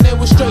nine, it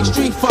was straight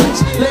street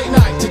fights, late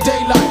night to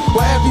daylight,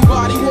 where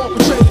everybody want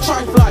to trade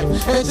tripe life.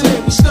 And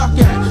today we stuck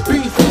at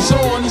beef is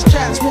on, these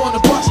cats want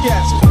to bust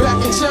cats.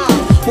 Back in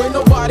time, when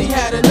nobody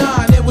had a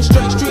nine, it was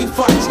straight street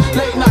fights,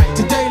 late night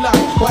to daylight,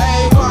 where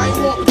everybody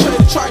want to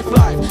trade tripe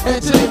life.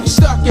 And today we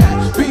stuck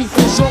at beef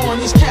is on,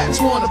 these cats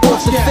want to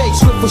bust cats.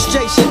 Face with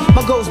frustration,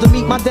 my goal's to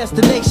meet my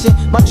destination.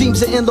 My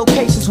dreams are in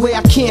locations where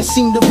I can't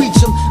seem to reach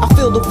them. I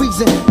feel the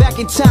reason, back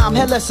in time,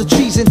 hell less a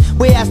treason.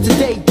 Whereas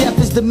today, death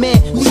is the man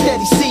we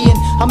steady seeing.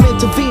 I'm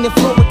intervening,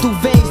 flowing through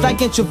veins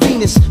like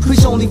intravenous.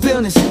 Preach only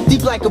realness,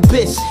 deep like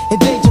abyss, and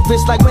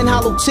dangerous like when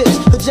hollow tips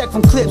eject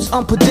from clips.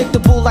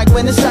 Unpredictable like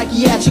when a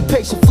psychiatric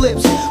patient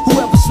flips.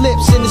 Whoever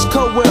slips in this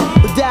cold world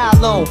will die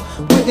alone.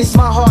 Witness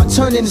my heart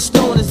turning to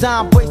stone as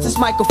I embrace this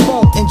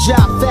microphone and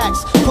drop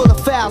facts. Pull the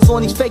fouls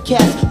on these fake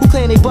cats who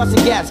claim they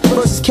busting gaps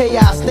versus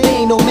chaos. They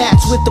ain't no match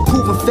with the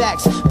proven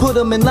facts. Put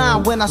them in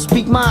line when I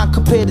speak mine.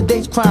 Compare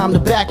today's crime to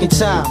back in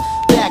time.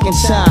 Back in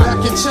time.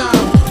 Back in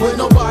time, when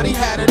nobody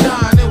had a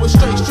nine, it was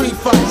straight street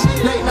fights,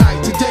 late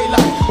night to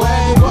daylight, where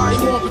everybody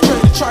want to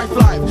trade the tripe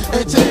life.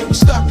 And today we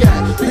stuck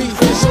at beef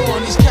is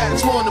on, these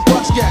cats want to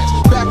bust cats.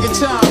 Back in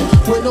time,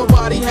 when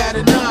nobody had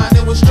a nine,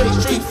 it was straight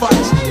street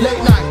fights,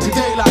 late night to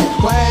daylight,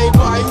 where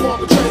everybody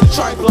want to trade the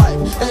tripe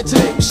life. And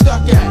today we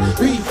stuck at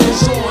beef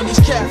is on, these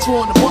cats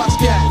want to bust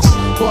cats.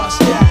 Bust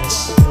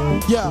cats.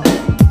 Yo,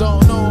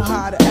 don't know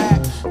how to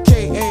act.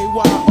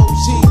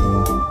 K-A-Y-O-Z.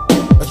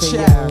 A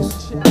chat.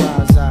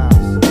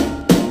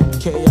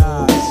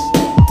 Chaos,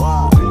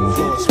 wow,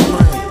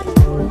 spring.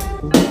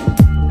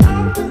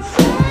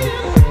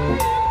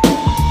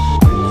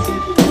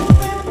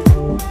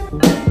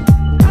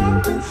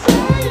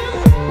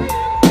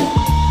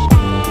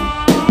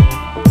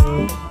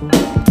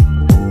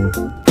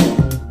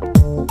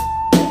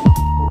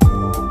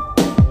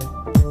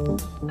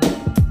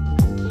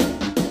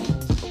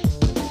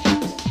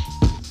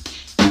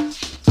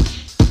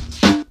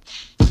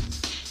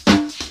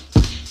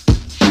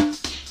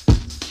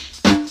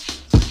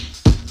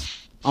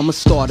 I'ma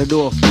start it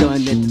off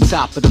done at the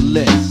top of the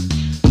list.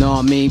 Know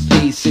what I mean?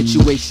 Please,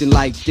 situation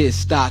like this,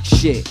 stock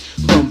shit.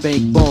 From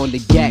bank bond to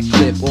gat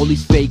clip. All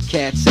these fake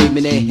cats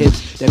aiming their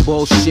hips. That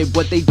bullshit,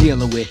 what they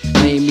dealing with?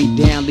 Laying me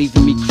down,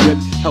 leaving me crip.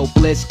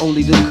 Helpless,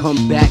 only to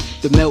come back.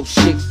 The melt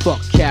shit,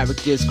 fuck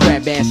characters.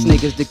 Crab ass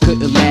niggas that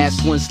couldn't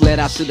last. Once let,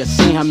 I should've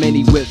seen how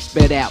many whips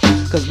sped out.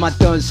 Cause my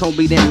guns hold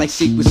me down like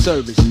Secret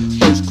Service.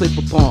 First clip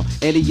upon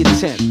any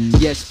attempt.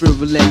 Yes,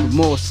 virulent,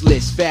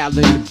 remorseless. Foul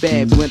in the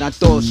bed when I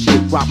thought shit.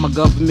 Rock my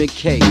government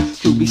K.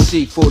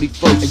 QBC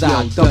 44th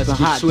side, dumping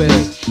hot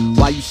twist.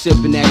 While you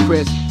sipping that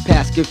crisp,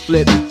 pass get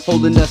flip,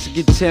 holding us a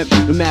contempt.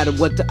 No matter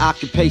what the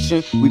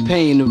occupation, we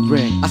paying the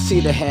rent. I see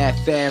the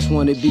half-ass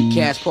wanna be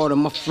cash, part of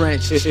my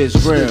French. It's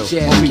real,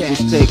 my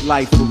people take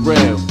life for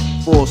real.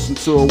 Forced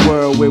into a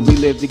world where we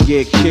live to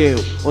get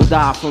killed or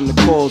die from the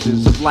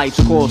causes of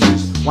life's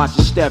courses. Watch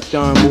your step,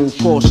 darn, move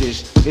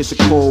cautious. It's a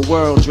cold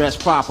world, dress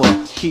proper.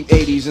 Keep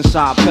 80s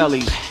inside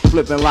bellies,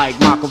 flipping like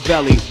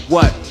Machiavelli.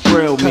 What?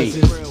 Thrill me.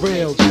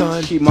 Real,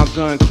 son. Keep my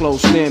gun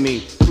close near me,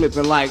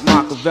 flipping like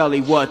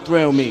Machiavelli. What?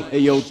 Thrill me. Hey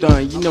yo,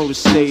 done. You know the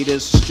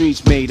status, the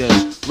streets made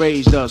us,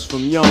 raised us from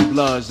young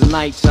bloods, the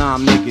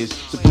nighttime niggas.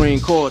 Supreme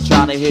Court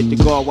try to hit the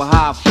guard with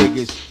high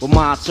figures, but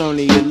my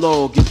attorney at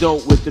law get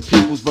dope with the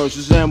People's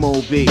versus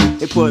MOB.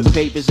 They put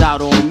papers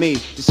out on me,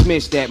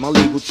 dismiss that. My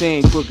legal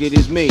team crooked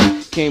as me.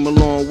 Came a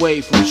long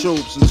way from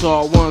troops and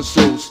tall one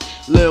suits.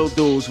 Lil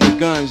dudes with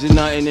guns and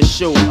nothing to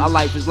shoot. Our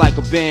life is like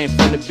a band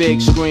from the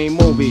big screen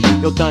movie.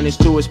 Yo, done is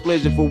too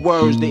explicit for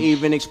words to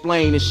even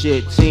explain the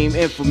shit. Team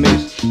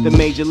infamous, the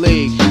major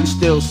league. You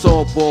still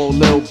softball,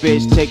 little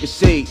bitch, take a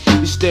seat.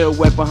 You still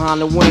wet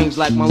behind the wings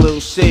like my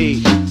little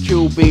seed.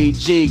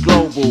 QBG,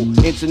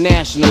 global,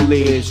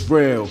 internationally, it's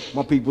real.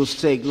 My peoples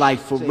take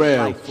life for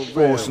real.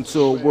 Forced into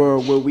a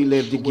world where we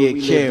live to get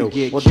killed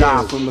or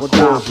die from the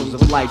causes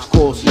of life's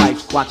course.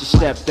 Watch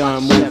your step,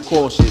 done, move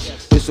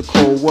cautious. It's a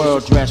cold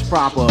world, dress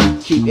proper.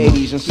 Keep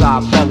 80s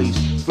inside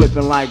bellies,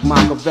 flipping like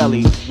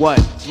Machiavelli. What?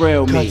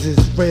 Thrill me. Cause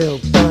it's real,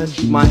 done.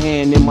 Keep my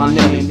hand in my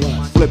nelly,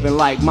 flipping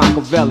like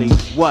Machiavelli.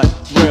 What?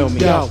 Thrill me.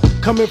 Yo,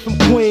 coming from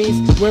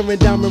Queens, wearing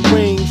diamond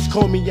rings.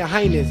 Call me your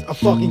highness, a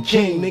fucking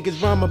king.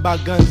 Niggas rhyme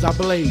about guns I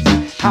blaze.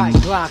 High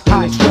Glock,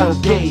 high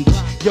 12 gauge.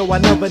 Yo, I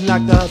never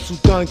knocked the hustle,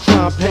 done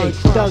crime pay.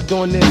 Thug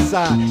on this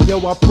side. Yo,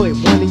 I put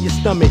one in your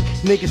stomach.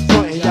 Niggas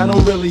frontin', y'all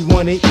don't really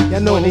want it. Y'all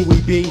know who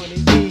we be.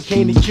 B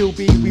came to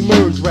QB, we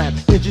merge rap.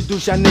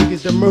 Introduce y'all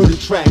niggas to murder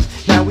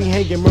tracks. Now we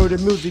hanging murder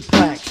music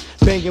plaques.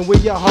 Banging where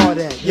your heart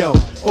at, yo.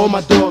 All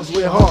my dogs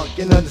with heart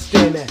can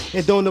understand that.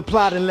 And don't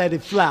apply, then let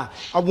it fly.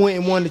 I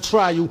wouldn't want to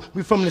try you.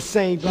 We from the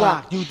same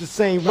block, use the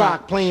same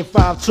rock, playing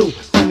 5-2.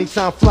 Funny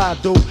time fly,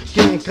 dude.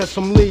 Getting cuts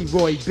from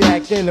Leroy.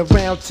 Back then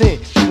around 10,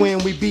 when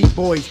we beat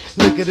boys.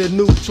 Look at the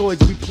new toys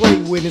we play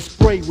with and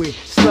spray with.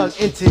 Slug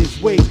into his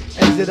waist,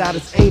 exit out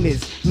his anus.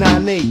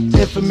 9-8,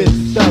 infamous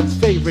thug's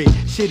favorite.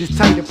 Shit is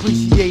tight,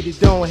 appreciated,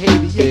 don't hate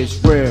it. Yeah.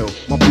 It's real.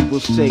 My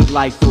peoples take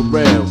life for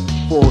real.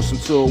 Forced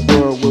into a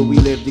world where we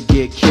live to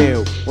get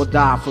killed or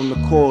die from the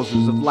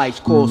causes of life's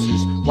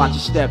courses. Watch your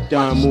step,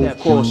 done, move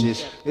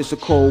cautious. It's a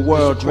cold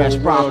world, dress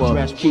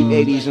proper. Keep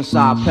 80s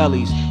inside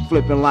pellies,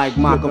 flipping like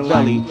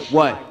Machiavelli.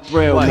 What?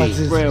 Thrill me.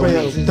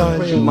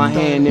 Keep my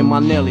hand in my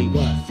nelly,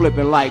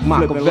 flipping like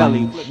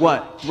Machiavelli.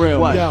 What?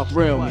 Thrill me.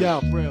 Thrill me.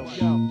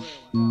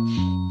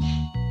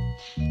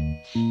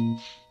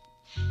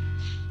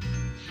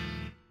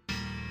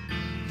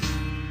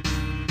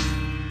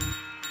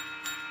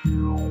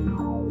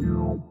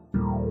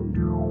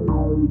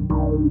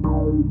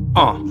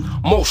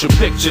 Motion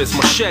pictures,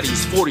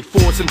 machetes,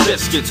 44s and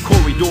biscuits,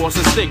 corridors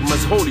and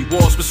stigmas, holy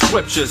wars with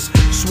scriptures,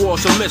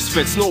 swords of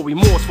misfits, no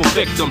remorse for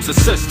victims and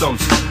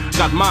systems.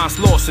 Got minds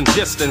lost in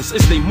distance.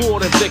 Is they more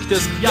than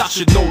victors? Y'all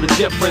should know the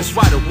difference.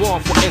 Right or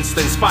wrong, for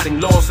instance, fighting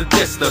laws that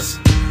distance.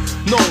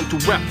 Known to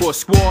rap for a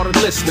squad of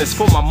listeners,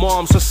 for my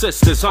moms and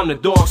sisters,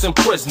 underdogs and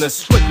prisoners,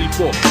 strictly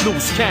for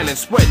loose cannons,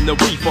 spreading the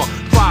reefer.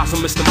 Crimes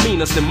and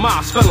misdemeanors, then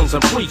mobs, felons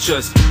and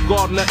preachers.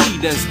 Gardener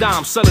Edens,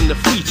 dime selling the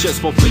features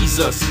for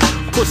visas.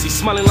 Pussy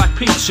smelling like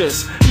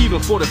peaches, even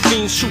for the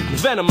fiends shooting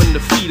venom in the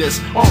fetus.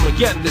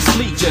 Armageddon is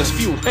legions,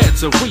 few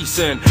heads are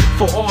recent.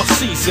 For all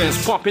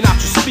seasons, pumping out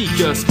your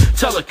speakers.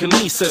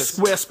 Telekinesis,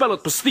 square spell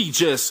it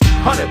prestigious.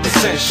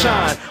 100%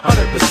 shine,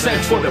 100%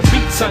 for the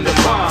beats and the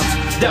rhymes.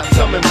 Deaf,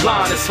 dumb and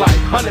blind, it's like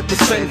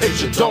 100%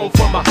 hit your dome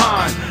from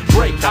behind.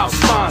 Break out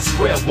spine,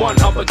 square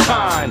one of a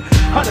kind.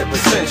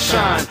 100%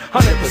 shine,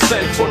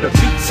 100% for the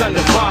beats and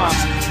the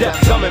rhymes. Deaf,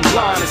 dumb and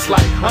blind, it's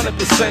like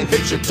 100%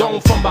 hit your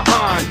dome from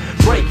behind.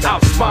 Break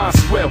out spine,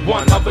 square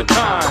one of a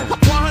kind.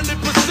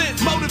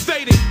 100%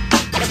 motivated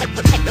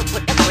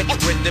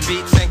with the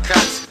beats and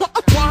cuts.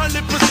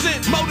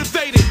 100%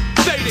 motivated,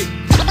 faded.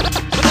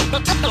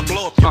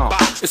 Blow up your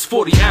box. It's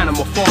 40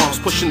 animal farms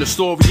pushing the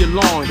story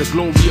along. The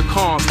glory of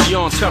calms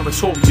beyond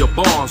territorial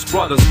bonds.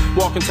 Brothers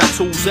walking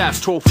tattoos, ass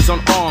trophies on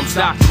arms.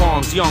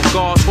 .coms, young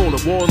guards hold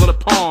a wall in the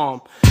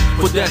palm.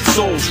 For dead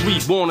souls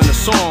reborn in a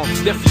song.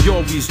 Their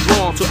fury is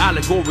drawn to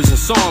allegories and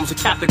psalms. The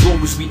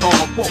categories we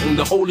on, quoting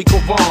the holy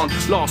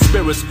Quran. Lost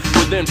spirits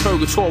within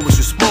purgatories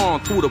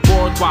respond through the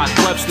worldwide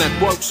webs,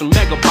 networks and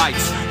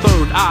megabytes.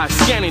 Third eye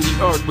scanning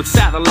the earth with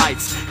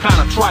satellites.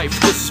 Kinda trife,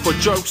 this is for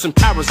jerks and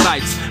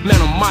parasites.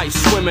 Men on mice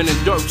swimming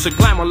in dirts. A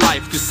glamour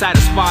life to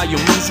satisfy your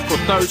musical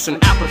thirst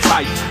and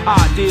appetite.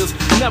 Ideals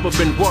never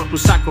been worked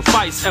with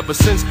sacrifice. Ever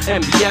since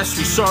MBS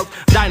we served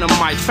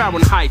dynamite,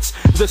 Fahrenheit.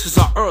 This is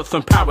our earth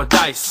and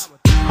paradise.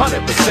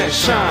 100%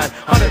 shine,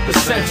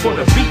 100% for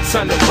the beats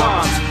and the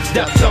rhymes.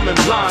 Deaf, dumb, and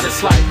blind,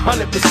 it's like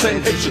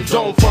 100% hit your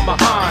dome from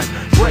behind.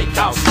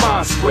 Breakout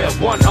spine, square,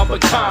 one of a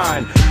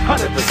kind.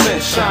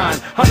 100% shine,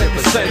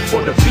 100%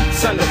 for the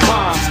beats and the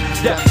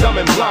rhymes. Deaf, dumb,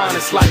 and blind,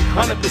 it's like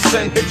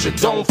 100% hit your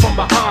dome from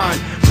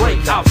behind.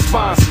 Breakout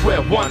spine,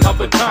 square, one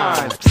of a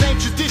kind. Same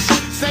tradition,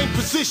 same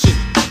position.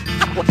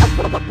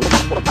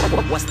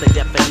 What's the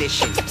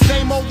definition?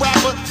 Same old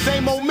rapper,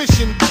 same old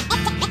mission.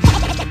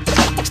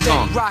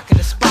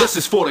 This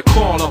is for the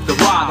call of the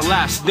ride, the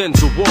last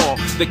dens of war.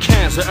 The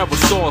cans of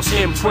aerosols,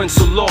 imprints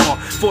of law.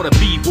 For the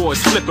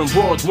b-boys flipping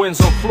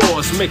whirlwinds on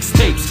floors.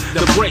 Mixtapes,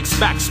 the breaks,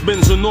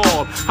 backspins and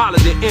all.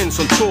 Holiday ends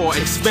on tour,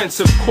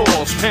 expensive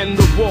calls. Pen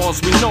the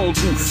walls, we known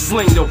to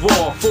sling the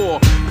raw. For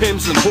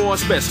pimps and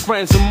whores, best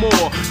friends and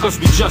more. Cause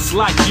we just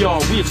like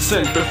y'all, we've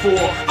sinned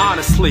before.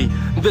 Honestly,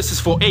 this is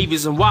for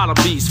avies and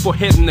wallabies. For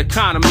hidden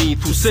economy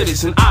through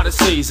cities and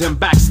odysseys and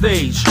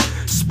backstage.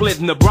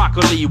 Splitting the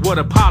broccoli with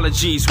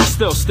apologies. We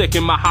still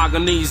sticking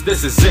mahoganies,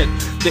 this is it.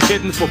 The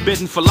hidden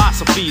forbidden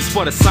philosophies.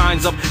 For the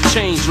signs of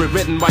change,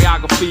 rewritten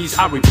biographies.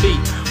 I repeat,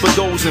 for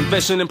those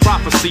envisioning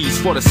prophecies.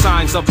 For the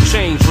signs of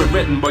change,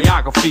 rewritten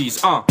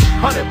biographies.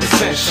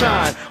 100%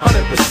 shine,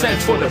 100%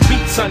 for the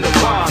beats and the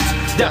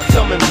rhymes. Deaf,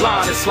 dumb, and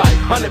blind, it's like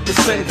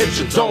 100% hit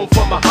your dome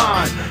from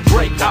behind.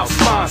 Breakout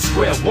spine,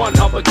 square, one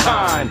of a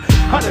kind.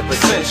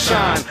 100%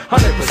 shine,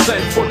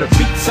 100% for the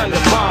beats and the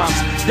rhymes.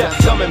 Deaf,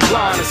 dumb, and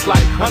blind, it's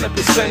like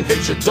 100%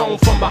 hit your dome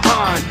from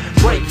behind.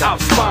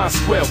 Breakout spine,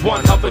 square,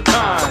 one of a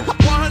kind.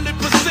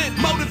 100%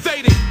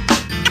 motivated.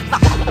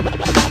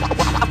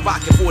 I'm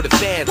rocking for the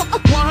fans.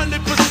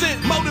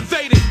 100%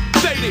 motivated.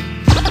 Faded.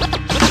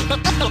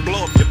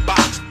 Blow up your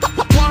box.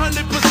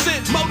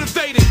 100%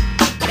 motivated.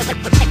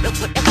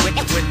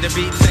 With the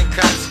beats and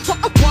cuts.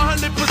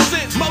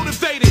 100%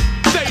 motivated.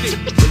 Faded.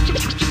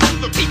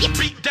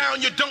 Beat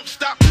down, you don't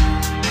stop.